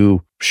so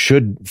you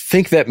should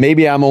think that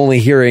maybe I'm only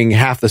hearing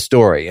half the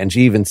story. And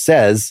she even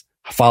says,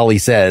 Folly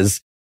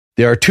says,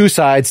 there are two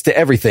sides to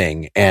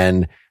everything.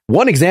 And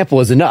one example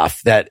is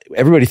enough, that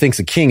everybody thinks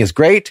a king is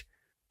great,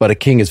 but a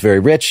king is very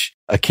rich.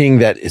 A king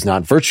that is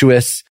not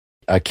virtuous,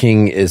 a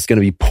king is going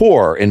to be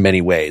poor in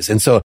many ways.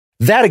 And so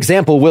that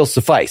example will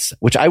suffice,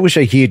 which I wish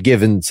he had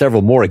given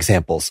several more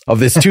examples of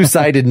this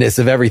two-sidedness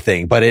of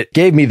everything. But it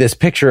gave me this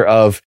picture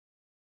of,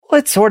 well,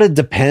 it sort of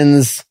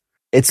depends.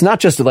 It's not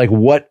just like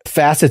what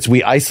facets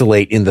we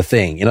isolate in the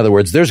thing. In other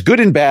words, there's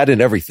good and bad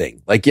in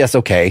everything. Like, yes,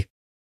 okay,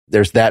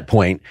 there's that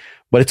point.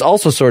 But it's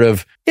also sort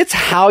of, it's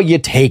how you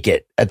take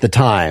it at the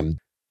time.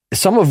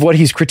 Some of what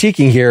he's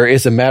critiquing here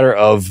is a matter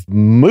of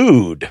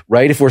mood,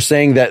 right? If we're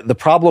saying that the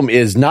problem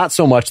is not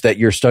so much that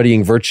you're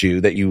studying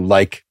virtue, that you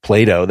like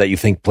Plato, that you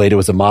think Plato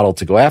is a model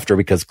to go after,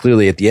 because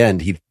clearly at the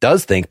end, he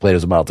does think Plato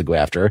is a model to go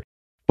after,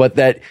 but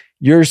that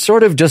you're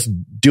sort of just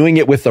doing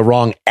it with the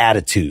wrong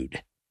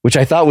attitude, which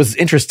I thought was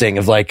interesting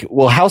of like,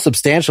 well, how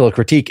substantial a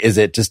critique is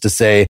it just to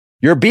say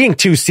you're being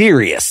too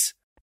serious?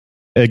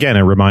 Again,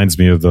 it reminds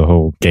me of the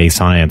whole gay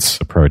science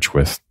approach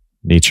with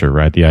Nietzsche,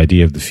 right? The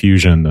idea of the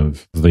fusion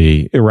of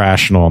the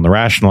irrational and the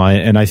rational.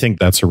 And I think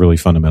that's a really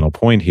fundamental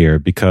point here,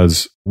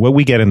 because what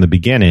we get in the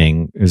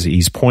beginning is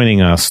he's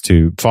pointing us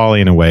to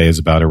Folly in a way is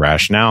about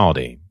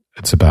irrationality.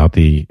 It's about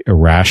the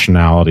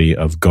irrationality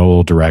of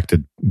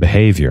goal-directed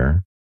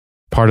behavior.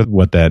 Part of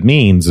what that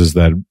means is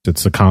that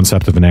it's the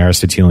concept of an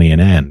Aristotelian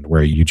end,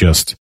 where you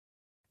just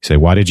say,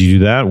 why did you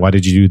do that? Why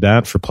did you do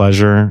that? For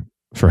pleasure,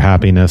 for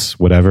happiness,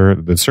 whatever.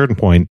 At a certain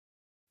point,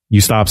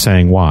 you stop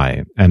saying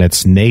why. And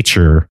it's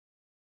nature,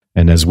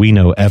 and as we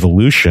know,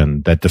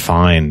 evolution that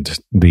defined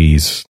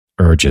these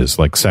urges,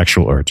 like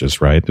sexual urges,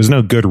 right? There's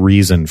no good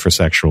reason for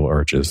sexual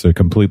urges. They're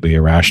completely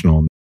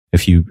irrational.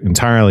 If you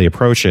entirely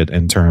approach it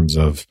in terms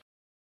of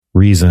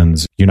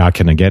reasons, you're not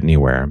going to get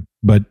anywhere.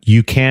 But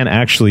you can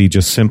actually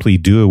just simply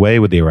do away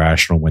with the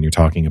irrational when you're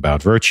talking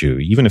about virtue.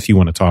 Even if you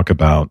want to talk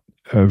about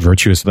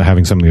virtue as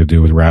having something to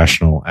do with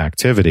rational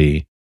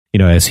activity,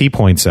 as he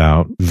points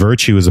out,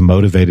 virtue is a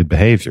motivated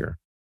behavior.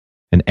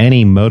 And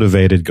any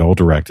motivated,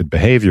 goal-directed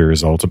behavior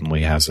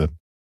ultimately has an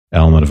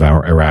element of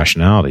our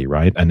irrationality,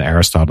 right? And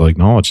Aristotle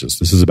acknowledges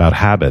this is about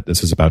habit.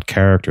 This is about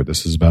character.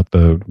 This is about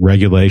the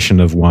regulation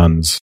of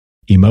one's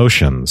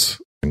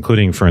emotions,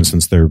 including, for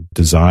instance, their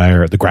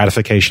desire, the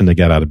gratification they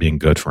get out of being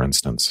good, for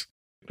instance.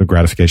 The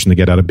gratification they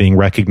get out of being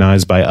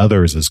recognized by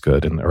others as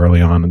good and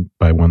early on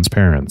by one's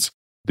parents.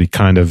 The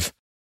kind of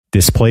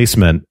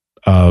displacement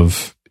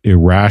of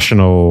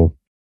irrational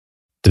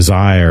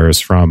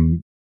desires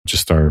from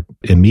just our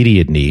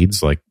immediate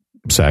needs like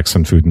sex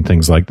and food and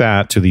things like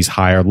that to these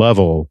higher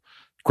level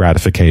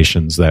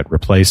gratifications that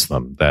replace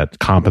them, that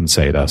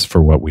compensate us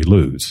for what we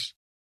lose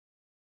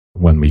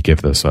when we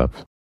give this up.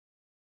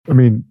 I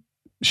mean,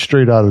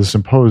 straight out of the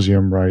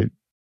symposium, right?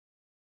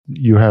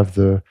 You have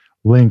the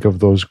link of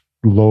those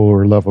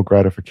lower level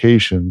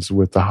gratifications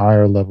with the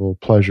higher level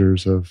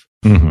pleasures of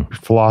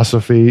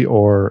philosophy,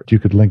 or you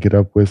could link it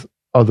up with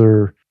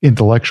other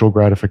intellectual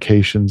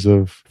gratifications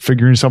of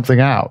figuring something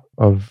out.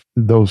 Of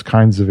those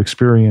kinds of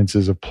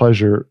experiences of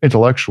pleasure,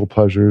 intellectual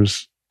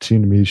pleasures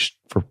seem to me,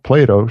 for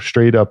Plato,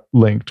 straight up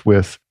linked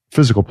with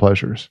physical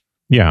pleasures.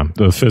 Yeah,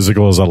 the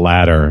physical is a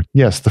ladder.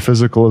 Yes, the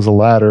physical is a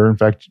ladder. In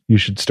fact, you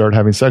should start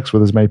having sex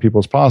with as many people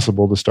as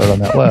possible to start on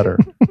that ladder,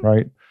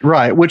 right?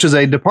 Right, which is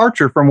a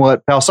departure from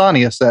what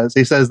Pausanias says.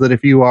 He says that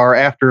if you are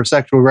after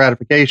sexual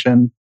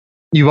gratification,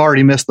 you've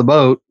already missed the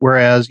boat,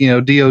 whereas,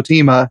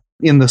 Diotima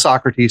in the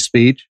Socrates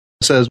speech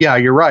says, yeah,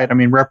 you're right. I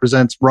mean,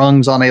 represents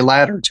rungs on a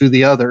ladder to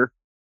the other.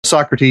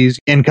 Socrates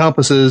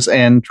encompasses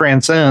and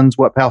transcends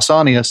what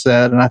Pausanias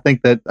said, and I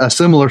think that a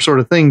similar sort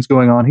of thing's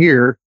going on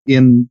here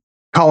in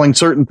calling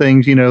certain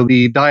things,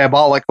 the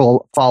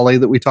diabolical folly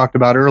that we talked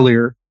about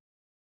earlier.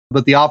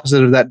 But the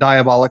opposite of that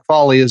diabolic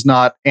folly is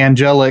not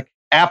angelic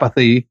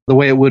apathy, the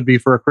way it would be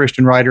for a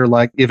Christian writer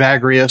like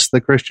Evagrius, the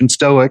Christian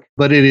Stoic,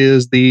 but it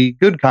is the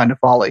good kind of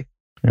folly.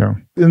 Yeah.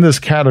 In this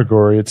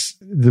category, it's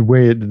the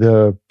way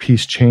the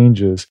piece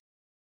changes.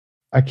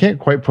 I can't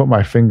quite put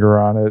my finger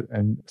on it,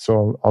 and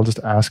so I'll just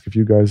ask if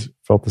you guys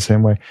felt the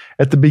same way.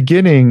 At the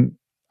beginning,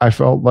 I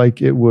felt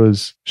like it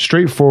was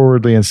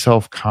straightforwardly and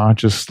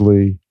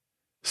self-consciously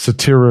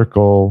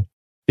satirical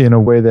in a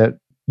way that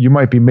you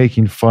might be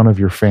making fun of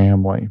your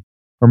family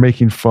or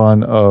making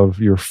fun of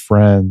your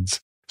friends.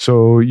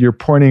 So you're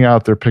pointing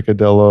out their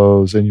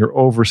peccadillos and you're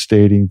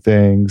overstating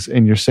things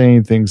and you're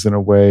saying things in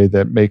a way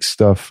that makes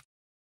stuff,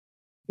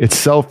 it's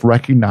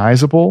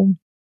self-recognizable.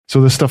 So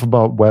the stuff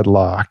about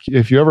wedlock,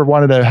 if you ever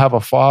wanted to have a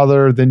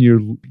father, then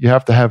you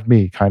have to have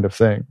me kind of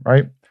thing,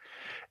 right?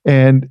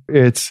 And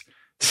it's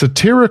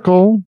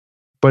satirical,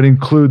 but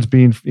includes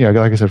being,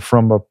 like I said,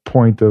 from a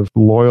point of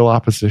loyal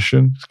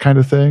opposition kind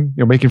of thing,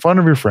 making fun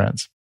of your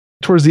friends.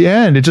 Towards the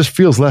end, it just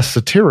feels less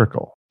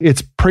satirical.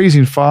 It's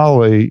praising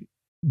folly,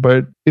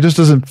 but it just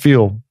doesn't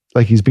feel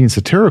like he's being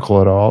satirical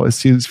at all. It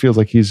feels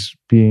like he's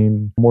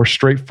being more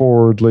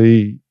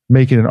straightforwardly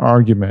making an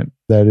argument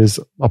that is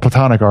a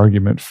Platonic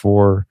argument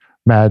for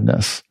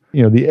madness.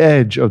 The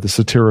edge of the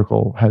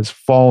satirical has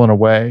fallen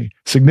away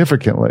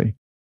significantly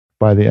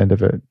by the end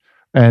of it.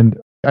 And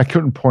I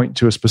couldn't point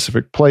to a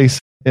specific place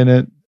in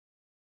it,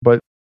 but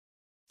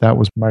that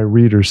was my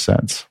reader's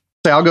sense.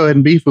 I'll go ahead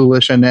and be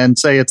foolish and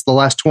say it's the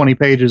last 20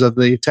 pages of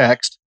the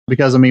text,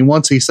 because,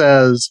 once he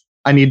says,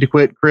 I need to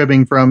quit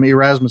cribbing from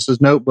Erasmus's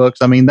notebooks,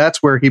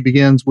 that's where he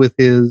begins with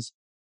his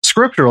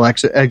scriptural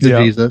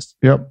exegesis.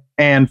 Yep.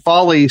 And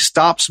folly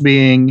stops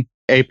being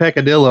a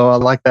peccadillo, I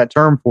like that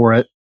term for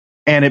it,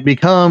 and it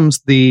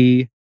becomes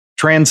the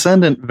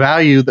transcendent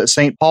value that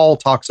St. Paul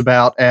talks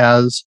about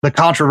as the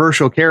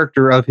controversial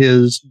character of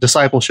his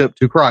discipleship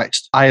to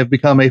Christ. I have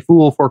become a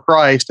fool for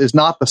Christ is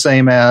not the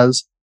same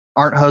as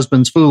aren't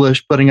husbands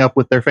foolish putting up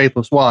with their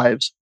faithless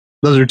wives.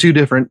 Those are two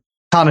different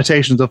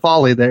connotations of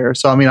folly there.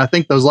 So, I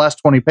think those last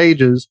 20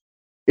 pages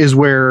is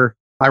where,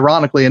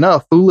 ironically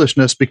enough,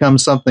 foolishness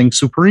becomes something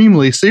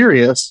supremely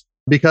serious,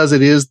 because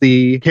it is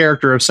the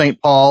character of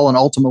St. Paul and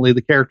ultimately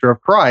the character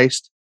of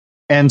Christ.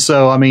 And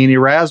so,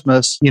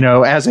 Erasmus,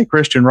 as a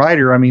Christian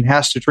writer,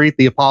 has to treat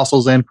the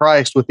apostles and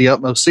Christ with the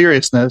utmost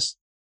seriousness.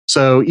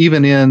 So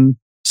even in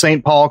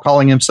St. Paul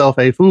calling himself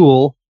a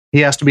fool, he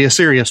has to be a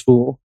serious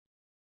fool.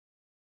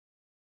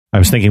 I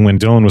was thinking when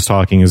Dylan was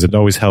talking, it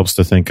always helps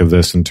to think of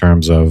this in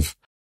terms of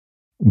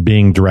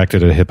being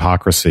directed at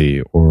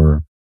hypocrisy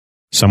or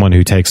someone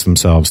who takes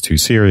themselves too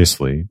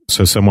seriously.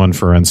 So someone,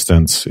 for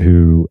instance,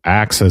 who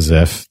acts as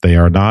if they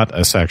are not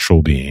a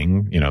sexual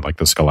being, like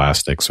the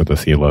scholastics or the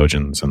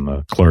theologians and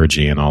the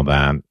clergy and all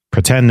that,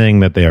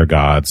 pretending that they are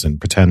gods and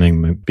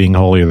pretending that being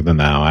holier than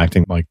thou,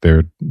 acting like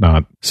they're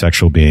not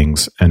sexual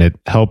beings. And it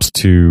helps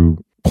to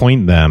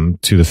point them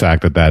to the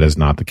fact that that is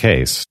not the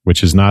case,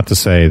 which is not to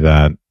say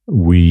that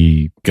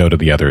we go to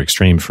the other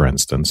extreme, for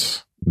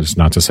instance. It's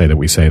not to say that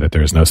we say that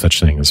there is no such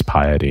thing as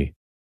piety.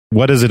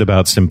 What is it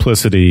about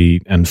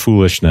simplicity and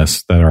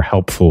foolishness that are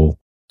helpful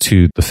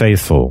to the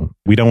faithful?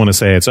 We don't want to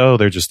say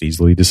they're just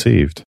easily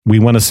deceived. We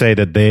want to say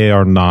that they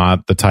are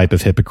not the type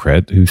of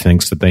hypocrite who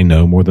thinks that they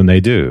know more than they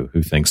do,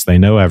 who thinks they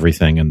know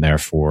everything and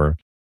therefore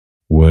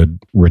would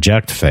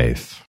reject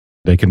faith.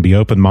 They can be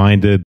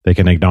open-minded. They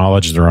can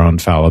acknowledge their own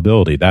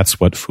fallibility. That's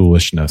what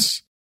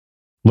foolishness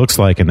looks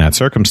like in that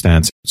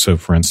circumstance. So,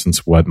 for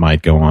instance, what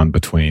might go on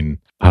between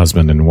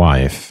husband and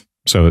wife.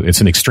 So it's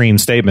an extreme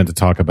statement to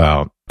talk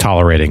about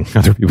tolerating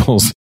other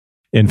people's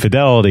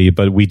infidelity,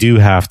 but we do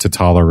have to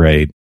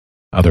tolerate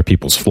other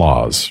people's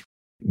flaws.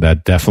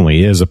 That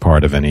definitely is a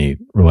part of any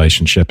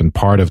relationship, and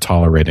part of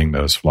tolerating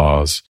those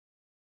flaws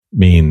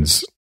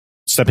means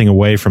stepping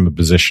away from a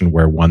position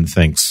where one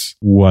thinks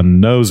one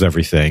knows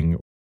everything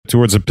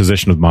towards a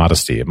position of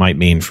modesty. It might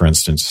mean, for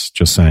instance,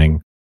 just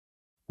saying,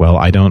 well,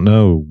 I don't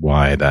know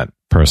why that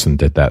person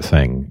did that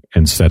thing,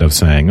 instead of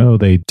saying, oh,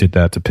 they did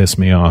that to piss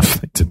me off.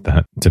 They did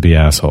that to be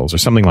assholes or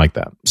something like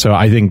that. So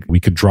I think we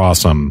could draw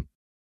some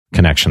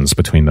connections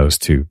between those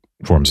two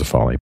forms of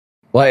folly.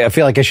 Well, I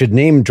feel like I should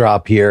name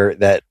drop here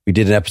that we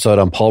did an episode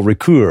on Paul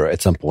Ricoeur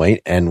at some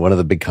point, and one of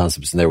the big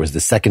concepts in there was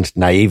the second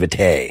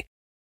naivete,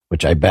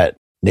 which I bet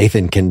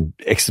Nathan can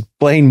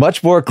explain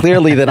much more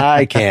clearly than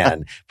I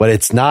can. But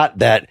it's not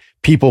that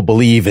people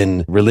believe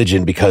in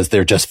religion because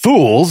they're just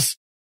fools.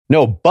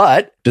 No,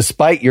 but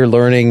despite your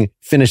learning,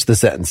 finish the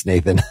sentence,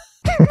 Nathan.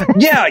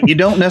 Yeah, you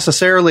don't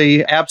necessarily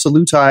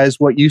absolutize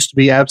what used to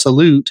be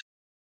absolute.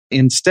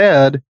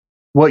 Instead,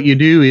 what you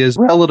do is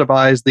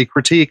relativize the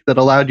critique that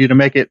allowed you to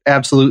make it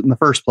absolute in the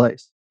first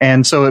place.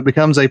 And so it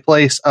becomes a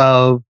place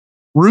of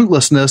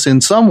rootlessness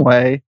in some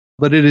way,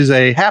 but it is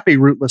a happy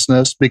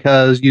rootlessness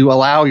because you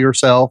allow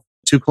yourself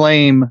to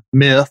claim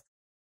myth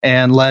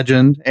and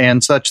legend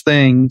and such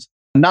things,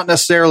 not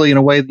necessarily in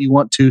a way that you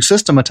want to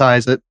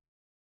systematize it,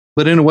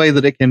 but in a way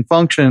that it can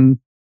function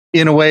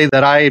in a way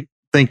that I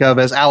think of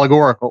as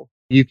allegorical.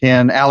 You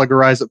can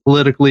allegorize it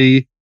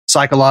politically,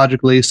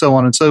 psychologically, so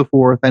on and so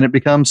forth, and it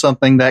becomes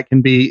something that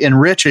can be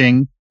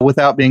enriching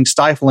without being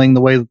stifling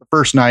the way that the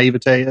first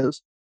naivete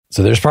is.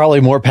 So there's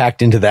probably more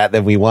packed into that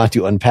than we want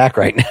to unpack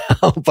right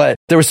now. But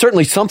there was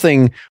certainly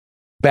something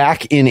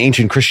back in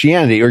ancient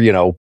Christianity,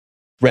 or,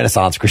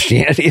 Renaissance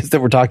Christianity is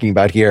that we're talking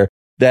about here,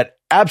 that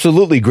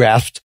absolutely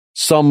grasped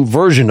some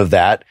version of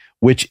that,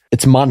 which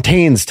it's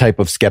Montaigne's type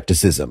of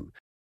skepticism.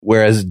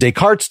 Whereas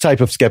Descartes'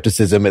 type of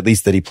skepticism, at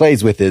least that he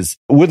plays with,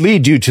 would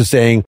lead you to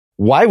saying,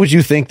 why would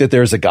you think that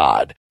there's a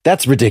God?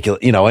 That's ridiculous,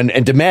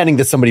 and demanding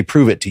that somebody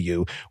prove it to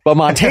you. But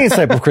Montaigne's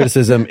type of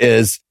criticism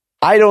is,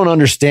 I don't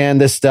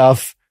understand this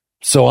stuff,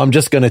 so I'm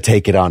just going to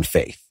take it on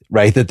faith,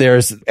 right? That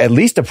there's at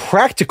least a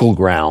practical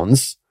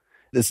grounds.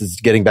 This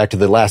is getting back to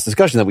the last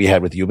discussion that we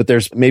had with you, but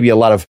there's maybe a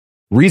lot of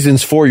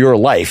reasons for your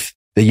life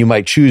that you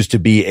might choose to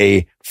be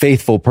a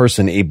faithful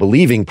person, a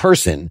believing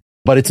person,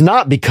 but it's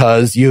not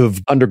because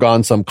you've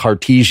undergone some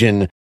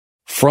Cartesian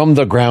from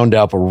the ground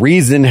up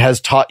reason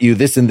has taught you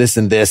this and this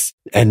and this,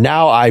 and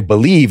now I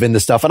believe in the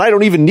stuff, and I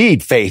don't even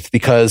need faith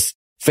because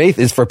faith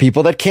is for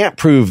people that can't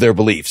prove their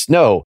beliefs.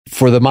 No,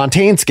 for the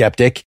Montaigne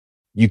skeptic,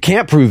 you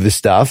can't prove this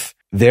stuff.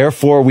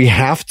 Therefore, we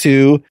have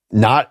to,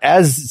 not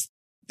as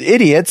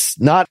idiots,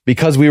 not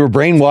because we were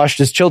brainwashed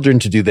as children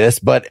to do this,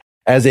 but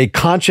as a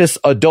conscious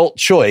adult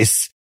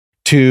choice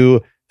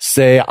to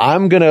say,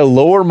 I'm going to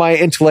lower my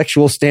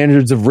intellectual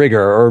standards of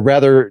rigor, or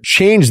rather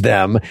change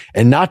them,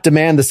 and not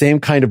demand the same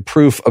kind of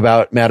proof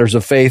about matters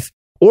of faith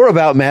or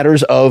about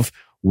matters of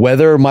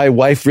whether my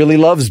wife really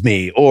loves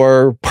me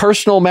or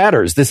personal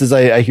matters. This is,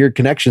 I hear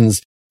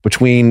connections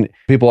between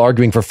people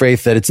arguing for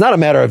faith that it's not a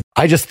matter of,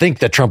 I just think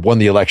that Trump won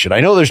the election. I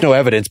know there's no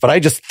evidence, but I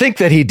just think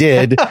that he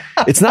did.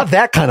 It's not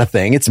that kind of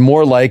thing. It's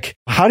more like,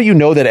 how do you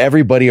know that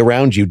everybody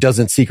around you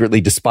doesn't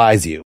secretly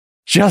despise you?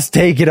 Just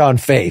take it on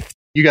faith.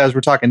 You guys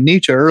were talking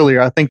Nietzsche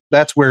earlier. I think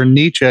that's where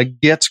Nietzsche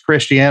gets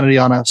Christianity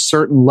on a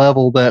certain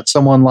level that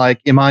someone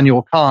like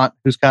Immanuel Kant,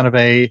 who's kind of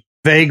a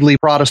vaguely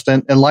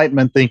Protestant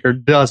Enlightenment thinker,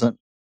 doesn't.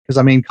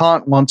 Because,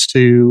 Kant wants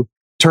to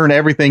turn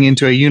everything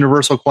into a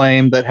universal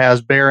claim that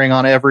has bearing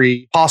on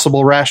every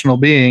possible rational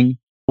being,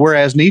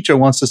 whereas Nietzsche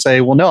wants to say,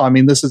 well, no,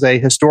 this is a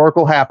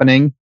historical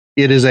happening.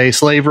 It is a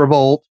slave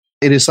revolt.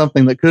 It is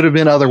something that could have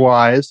been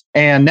otherwise.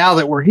 And now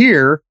that we're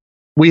here,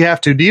 we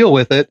have to deal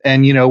with it.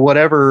 And,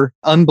 whatever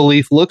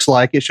unbelief looks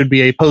like, it should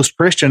be a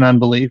post-Christian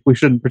unbelief. We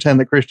shouldn't pretend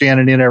that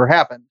Christianity never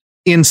happened.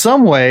 In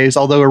some ways,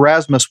 although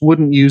Erasmus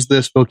wouldn't use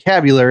this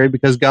vocabulary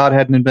because God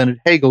hadn't invented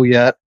Hegel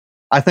yet,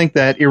 I think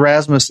that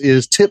Erasmus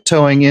is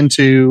tiptoeing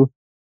into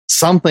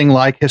something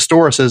like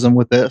historicism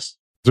with this.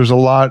 There's a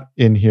lot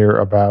in here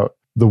about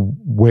the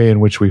way in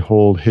which we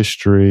hold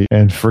history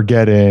and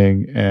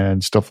forgetting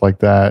and stuff like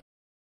that.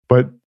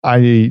 But I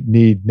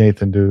need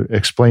Nathan to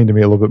explain to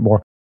me a little bit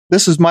more.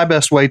 This is my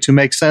best way to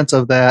make sense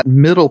of that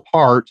middle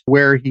part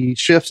where he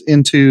shifts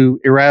into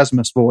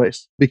Erasmus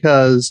voice,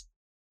 because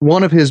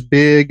one of his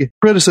big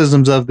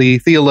criticisms of the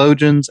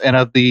theologians and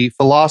of the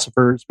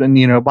philosophers,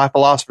 and by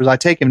philosophers, I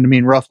take him to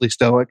mean roughly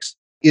Stoics,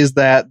 is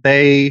that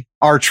they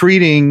are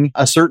treating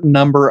a certain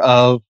number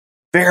of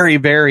very,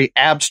 very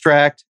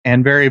abstract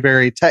and very,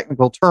 very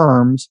technical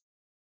terms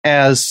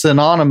as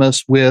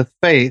synonymous with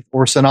faith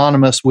or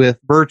synonymous with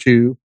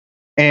virtue.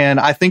 And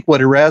I think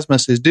what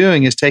Erasmus is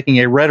doing is taking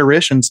a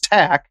rhetorician's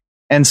tack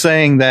and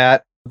saying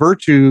that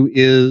virtue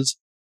is,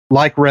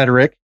 like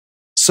rhetoric,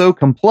 so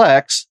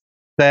complex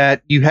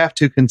that you have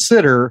to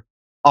consider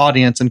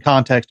audience and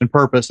context and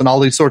purpose and all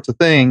these sorts of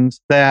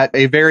things that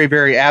a very,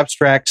 very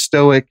abstract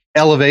Stoic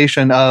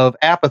elevation of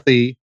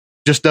apathy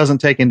just doesn't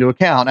take into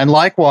account. And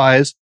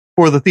likewise,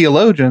 for the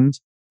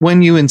theologians,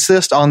 when you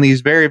insist on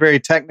these very, very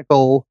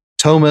technical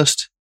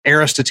Thomist,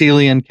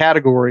 Aristotelian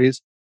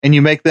categories, and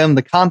you make them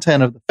the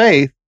content of the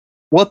faith,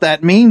 what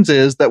that means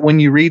is that when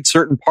you read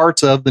certain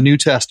parts of the New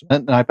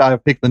Testament, and I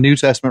picked the New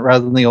Testament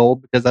rather than the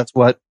Old because that's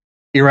what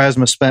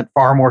Erasmus spent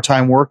far more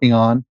time working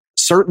on,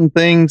 certain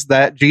things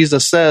that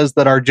Jesus says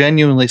that are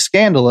genuinely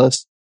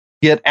scandalous,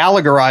 get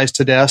allegorized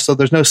to death, so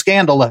there's no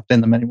scandal left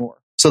in them anymore.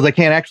 So they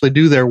can't actually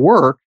do their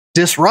work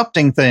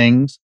disrupting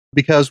things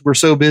because we're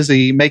so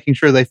busy making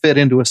sure they fit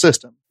into a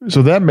system.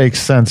 So that makes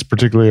sense,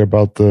 particularly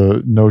about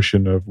the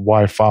notion of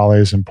why folly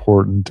is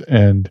important,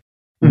 and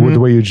the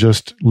way you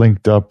just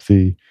linked up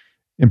the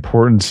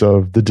importance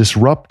of the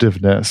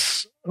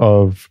disruptiveness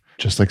of,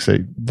 just like,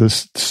 say,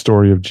 this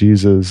story of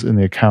Jesus in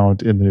the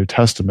account in the New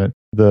Testament,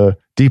 the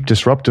deep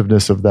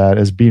disruptiveness of that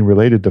as being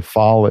related to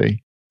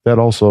folly. That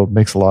also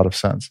makes a lot of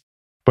sense.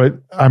 But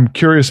I'm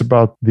curious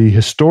about the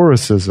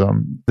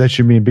historicism that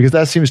you mean, because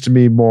that seems to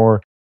me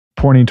more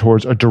pointing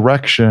towards a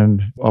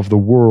direction of the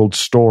world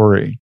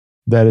story,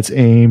 that it's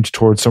aimed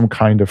towards some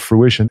kind of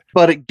fruition.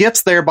 But it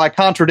gets there by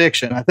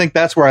contradiction. I think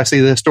that's where I see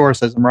the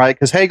historicism, right?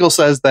 Because Hegel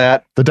says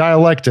that. The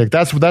dialectic,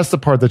 that's the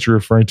part that you're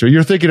referring to.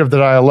 You're thinking of the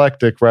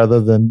dialectic rather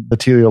than the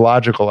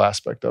teleological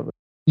aspect of it.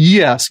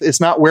 Yes,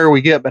 it's not where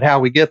we get, but how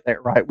we get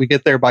there, right? We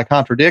get there by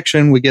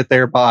contradiction. We get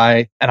there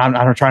by, and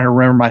I'm trying to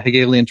remember my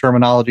Hegelian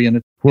terminology.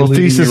 And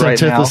thesis, right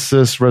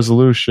antithesis,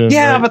 resolution.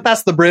 Yeah, right? But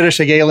that's the British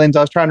Hegelians.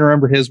 I was trying to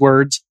remember his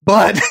words.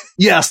 But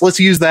yes, let's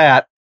use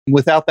that.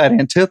 Without that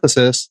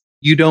antithesis,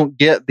 you don't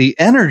get the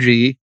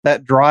energy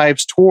that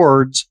drives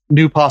towards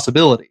new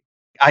possibility.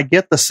 I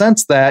get the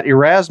sense that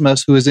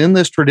Erasmus, who is in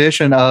this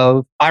tradition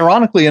of,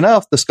 ironically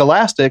enough, the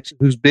scholastics,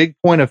 whose big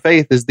point of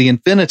faith is the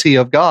infinity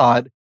of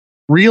God,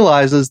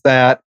 realizes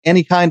that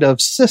any kind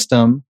of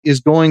system is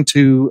going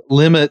to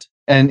limit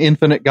an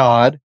infinite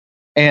God.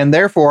 And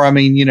therefore, I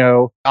mean,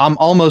 I'm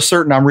almost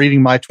certain I'm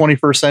reading my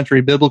 21st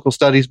century biblical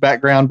studies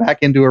background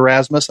back into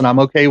Erasmus, and I'm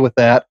okay with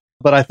that.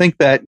 But I think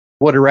that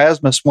what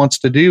Erasmus wants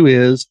to do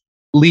is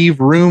leave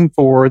room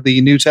for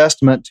the New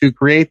Testament to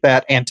create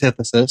that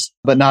antithesis,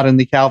 but not in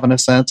the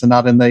Calvinist sense and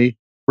not in the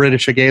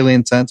British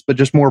Hegelian sense, but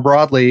just more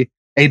broadly,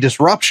 a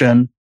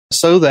disruption,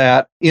 so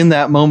that in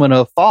that moment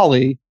of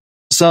folly,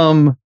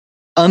 some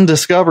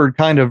undiscovered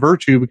kind of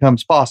virtue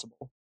becomes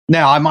possible.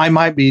 Now, I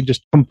might be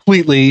just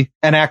completely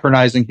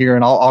anachronizing here,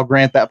 and I'll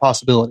grant that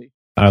possibility.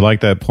 I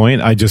like that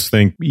point. I just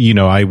think,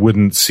 I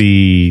wouldn't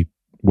see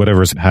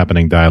whatever's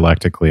happening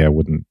dialectically, I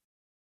wouldn't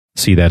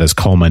see that as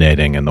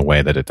culminating in the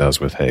way that it does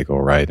with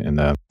Hegel, right?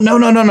 No.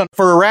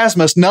 For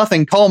Erasmus,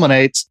 nothing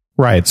culminates.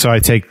 Right. So I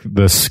take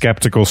the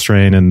skeptical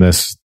strain in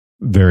this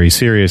very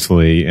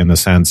seriously, in the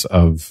sense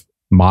of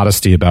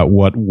modesty about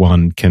what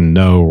one can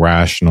know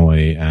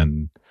rationally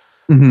and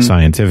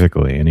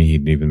scientifically. And he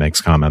even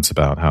makes comments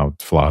about how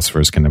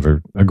philosophers can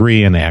never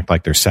agree and they act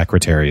like they're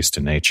secretaries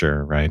to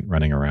nature, right?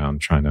 Running around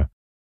trying to.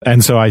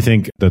 And so I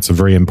think that's a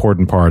very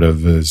important part of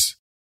his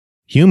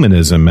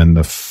humanism and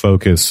the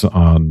focus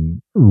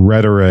on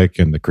rhetoric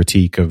and the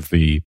critique of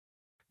the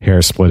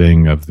hair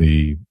splitting of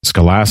the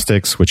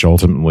scholastics, which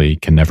ultimately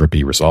can never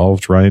be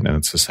resolved, right? And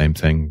it's the same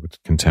thing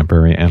with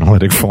contemporary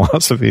analytic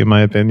philosophy, in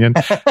my opinion.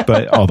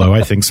 But although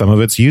I think some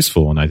of it's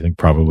useful, and I think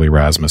probably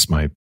Erasmus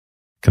might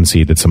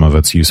concede that some of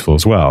it's useful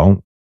as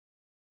well.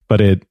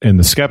 But in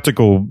the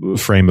skeptical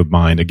frame of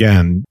mind,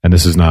 again, and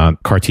this is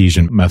not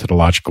Cartesian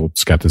methodological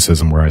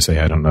skepticism where I say,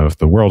 I don't know if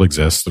the world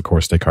exists. Of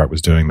course, Descartes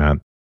was doing that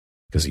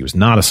because he was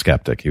not a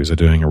skeptic. He was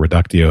doing a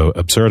reductio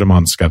absurdum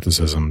on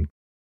skepticism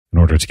in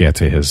order to get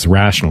to his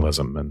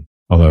rationalism. And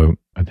although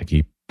I think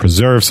he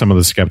preserves some of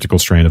the skeptical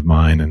strain of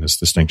mind and his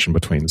distinction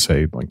between,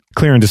 say, like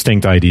clear and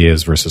distinct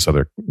ideas versus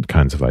other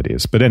kinds of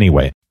ideas. But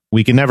anyway,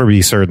 we can never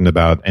be certain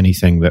about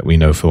anything that we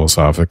know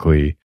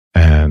philosophically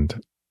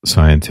and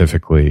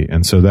scientifically.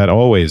 And so that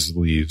always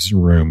leaves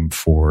room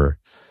for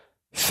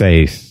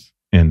faith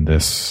in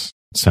this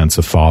sense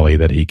of folly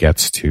that he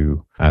gets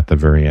to at the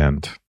very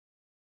end.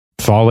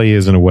 Folly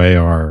is, in a way,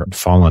 our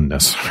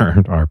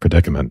fallenness, our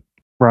predicament.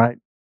 Right.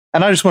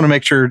 And I just want to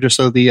make sure, just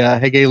so the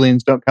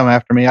Hegelians don't come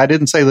after me, I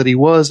didn't say that he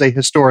was a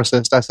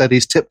historicist. I said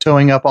he's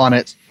tiptoeing up on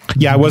it.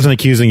 Yeah, I wasn't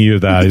accusing you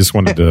of that. I just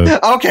wanted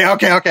to... Okay.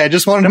 I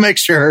just wanted to make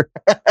sure.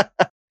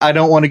 I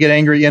don't want to get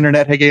angry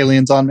internet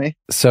Hegelians on me.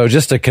 So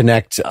just to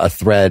connect a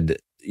thread,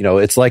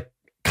 it's like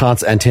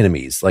Kant's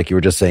antinomies, like you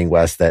were just saying,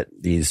 Wes, that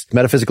these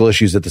metaphysical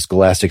issues that the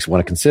scholastics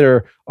want to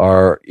consider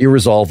are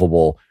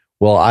irresolvable.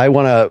 Well, I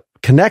want to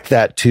connect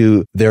that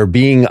to there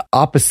being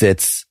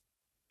opposites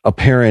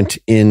apparent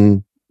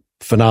in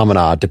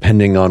phenomena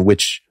depending on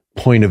which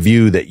point of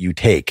view that you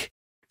take.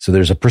 So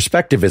there's a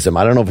perspectivism.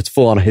 I don't know if it's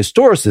full on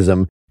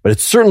historicism, but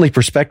it's certainly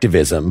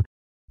perspectivism.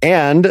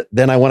 And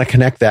then I want to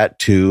connect that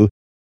to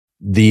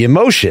the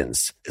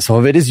emotions. Some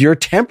of it is your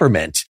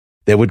temperament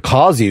that would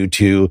cause you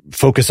to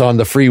focus on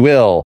the free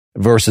will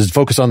versus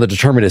focus on the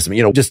determinism.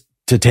 Just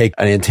to take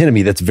an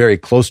antinomy that's very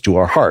close to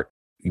our heart.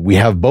 We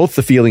have both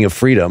the feeling of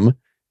freedom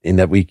in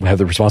that we have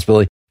the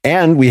responsibility,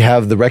 and we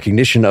have the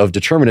recognition of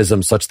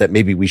determinism such that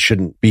maybe we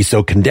shouldn't be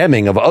so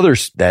condemning of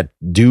others that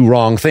do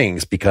wrong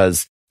things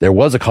because there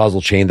was a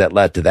causal chain that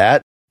led to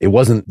that. It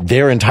wasn't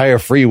their entire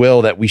free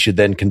will that we should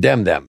then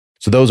condemn them.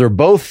 So those are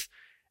both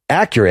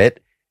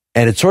accurate.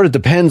 And it sort of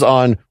depends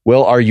on,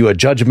 well, are you a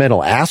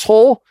judgmental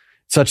asshole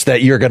such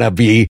that you're going to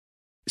be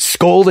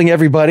scolding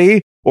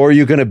everybody? Or are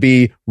you going to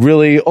be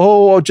really,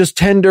 just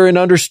tender and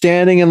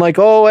understanding and like,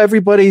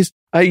 everybody's,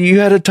 you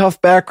had a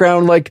tough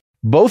background. Like,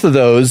 both of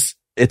those,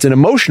 it's an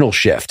emotional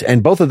shift.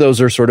 And both of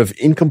those are sort of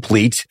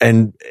incomplete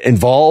and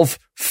involve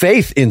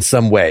faith in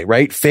some way,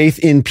 right? Faith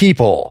in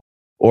people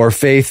or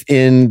faith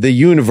in the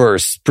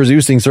universe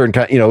producing certain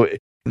kind,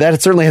 that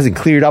it certainly hasn't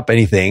cleared up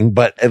anything,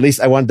 but at least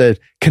I wanted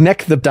to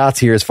connect the dots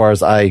here as far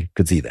as I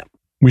could see them.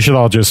 We should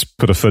all just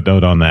put a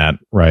footnote on that,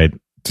 right?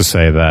 To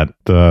say that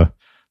the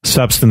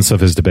substance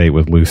of his debate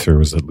with Luther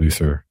was that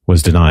Luther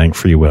was denying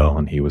free will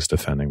and he was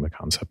defending the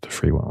concept of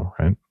free will,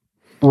 right?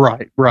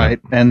 Right.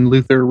 And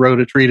Luther wrote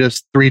a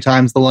treatise 3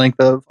 times the length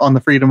of On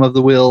the Freedom of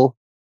the Will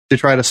to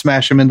try to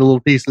smash him into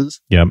little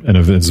pieces. Yeah, and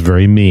it's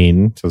very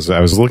mean. I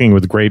was looking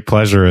with great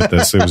pleasure at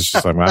this. It was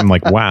just I'm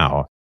like,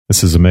 wow,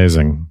 this is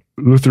amazing.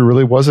 Luther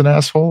really was an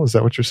asshole? Is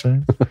that what you're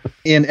saying?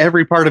 In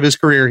every part of his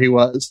career, he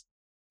was.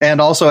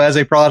 And also, as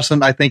a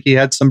Protestant, I think he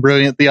had some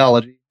brilliant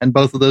theology, and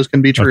both of those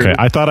can be true. Okay,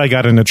 I thought I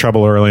got into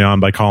trouble early on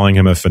by calling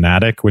him a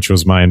fanatic, which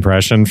was my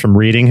impression from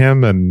reading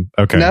him. And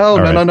okay, no.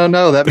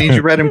 That means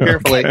you read him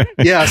carefully. Okay.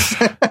 Yes.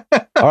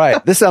 All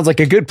right, this sounds like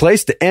a good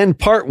place to end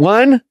part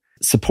 1.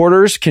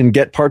 Supporters can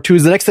get part 2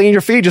 is the next thing in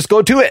your feed. Just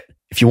go to it.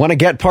 If you want to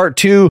get part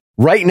 2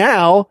 right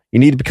now, you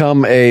need to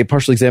become a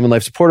Partially Examined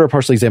Life supporter,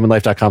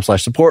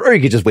 partiallyexaminedlife.com/support, or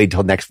you could just wait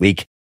until next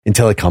week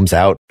until it comes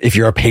out. If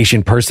you're a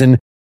patient person,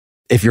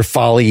 if your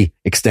folly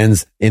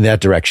extends in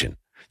that direction.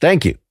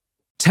 Thank you.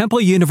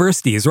 Temple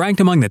University is ranked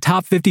among the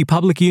top 50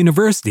 public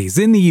universities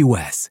in the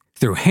U.S.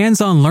 Through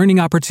hands-on learning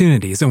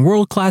opportunities and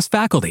world-class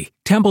faculty,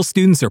 Temple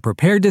students are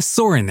prepared to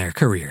soar in their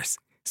careers.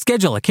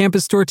 Schedule a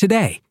campus tour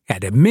today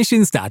at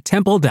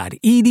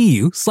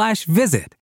admissions.temple.edu/visit.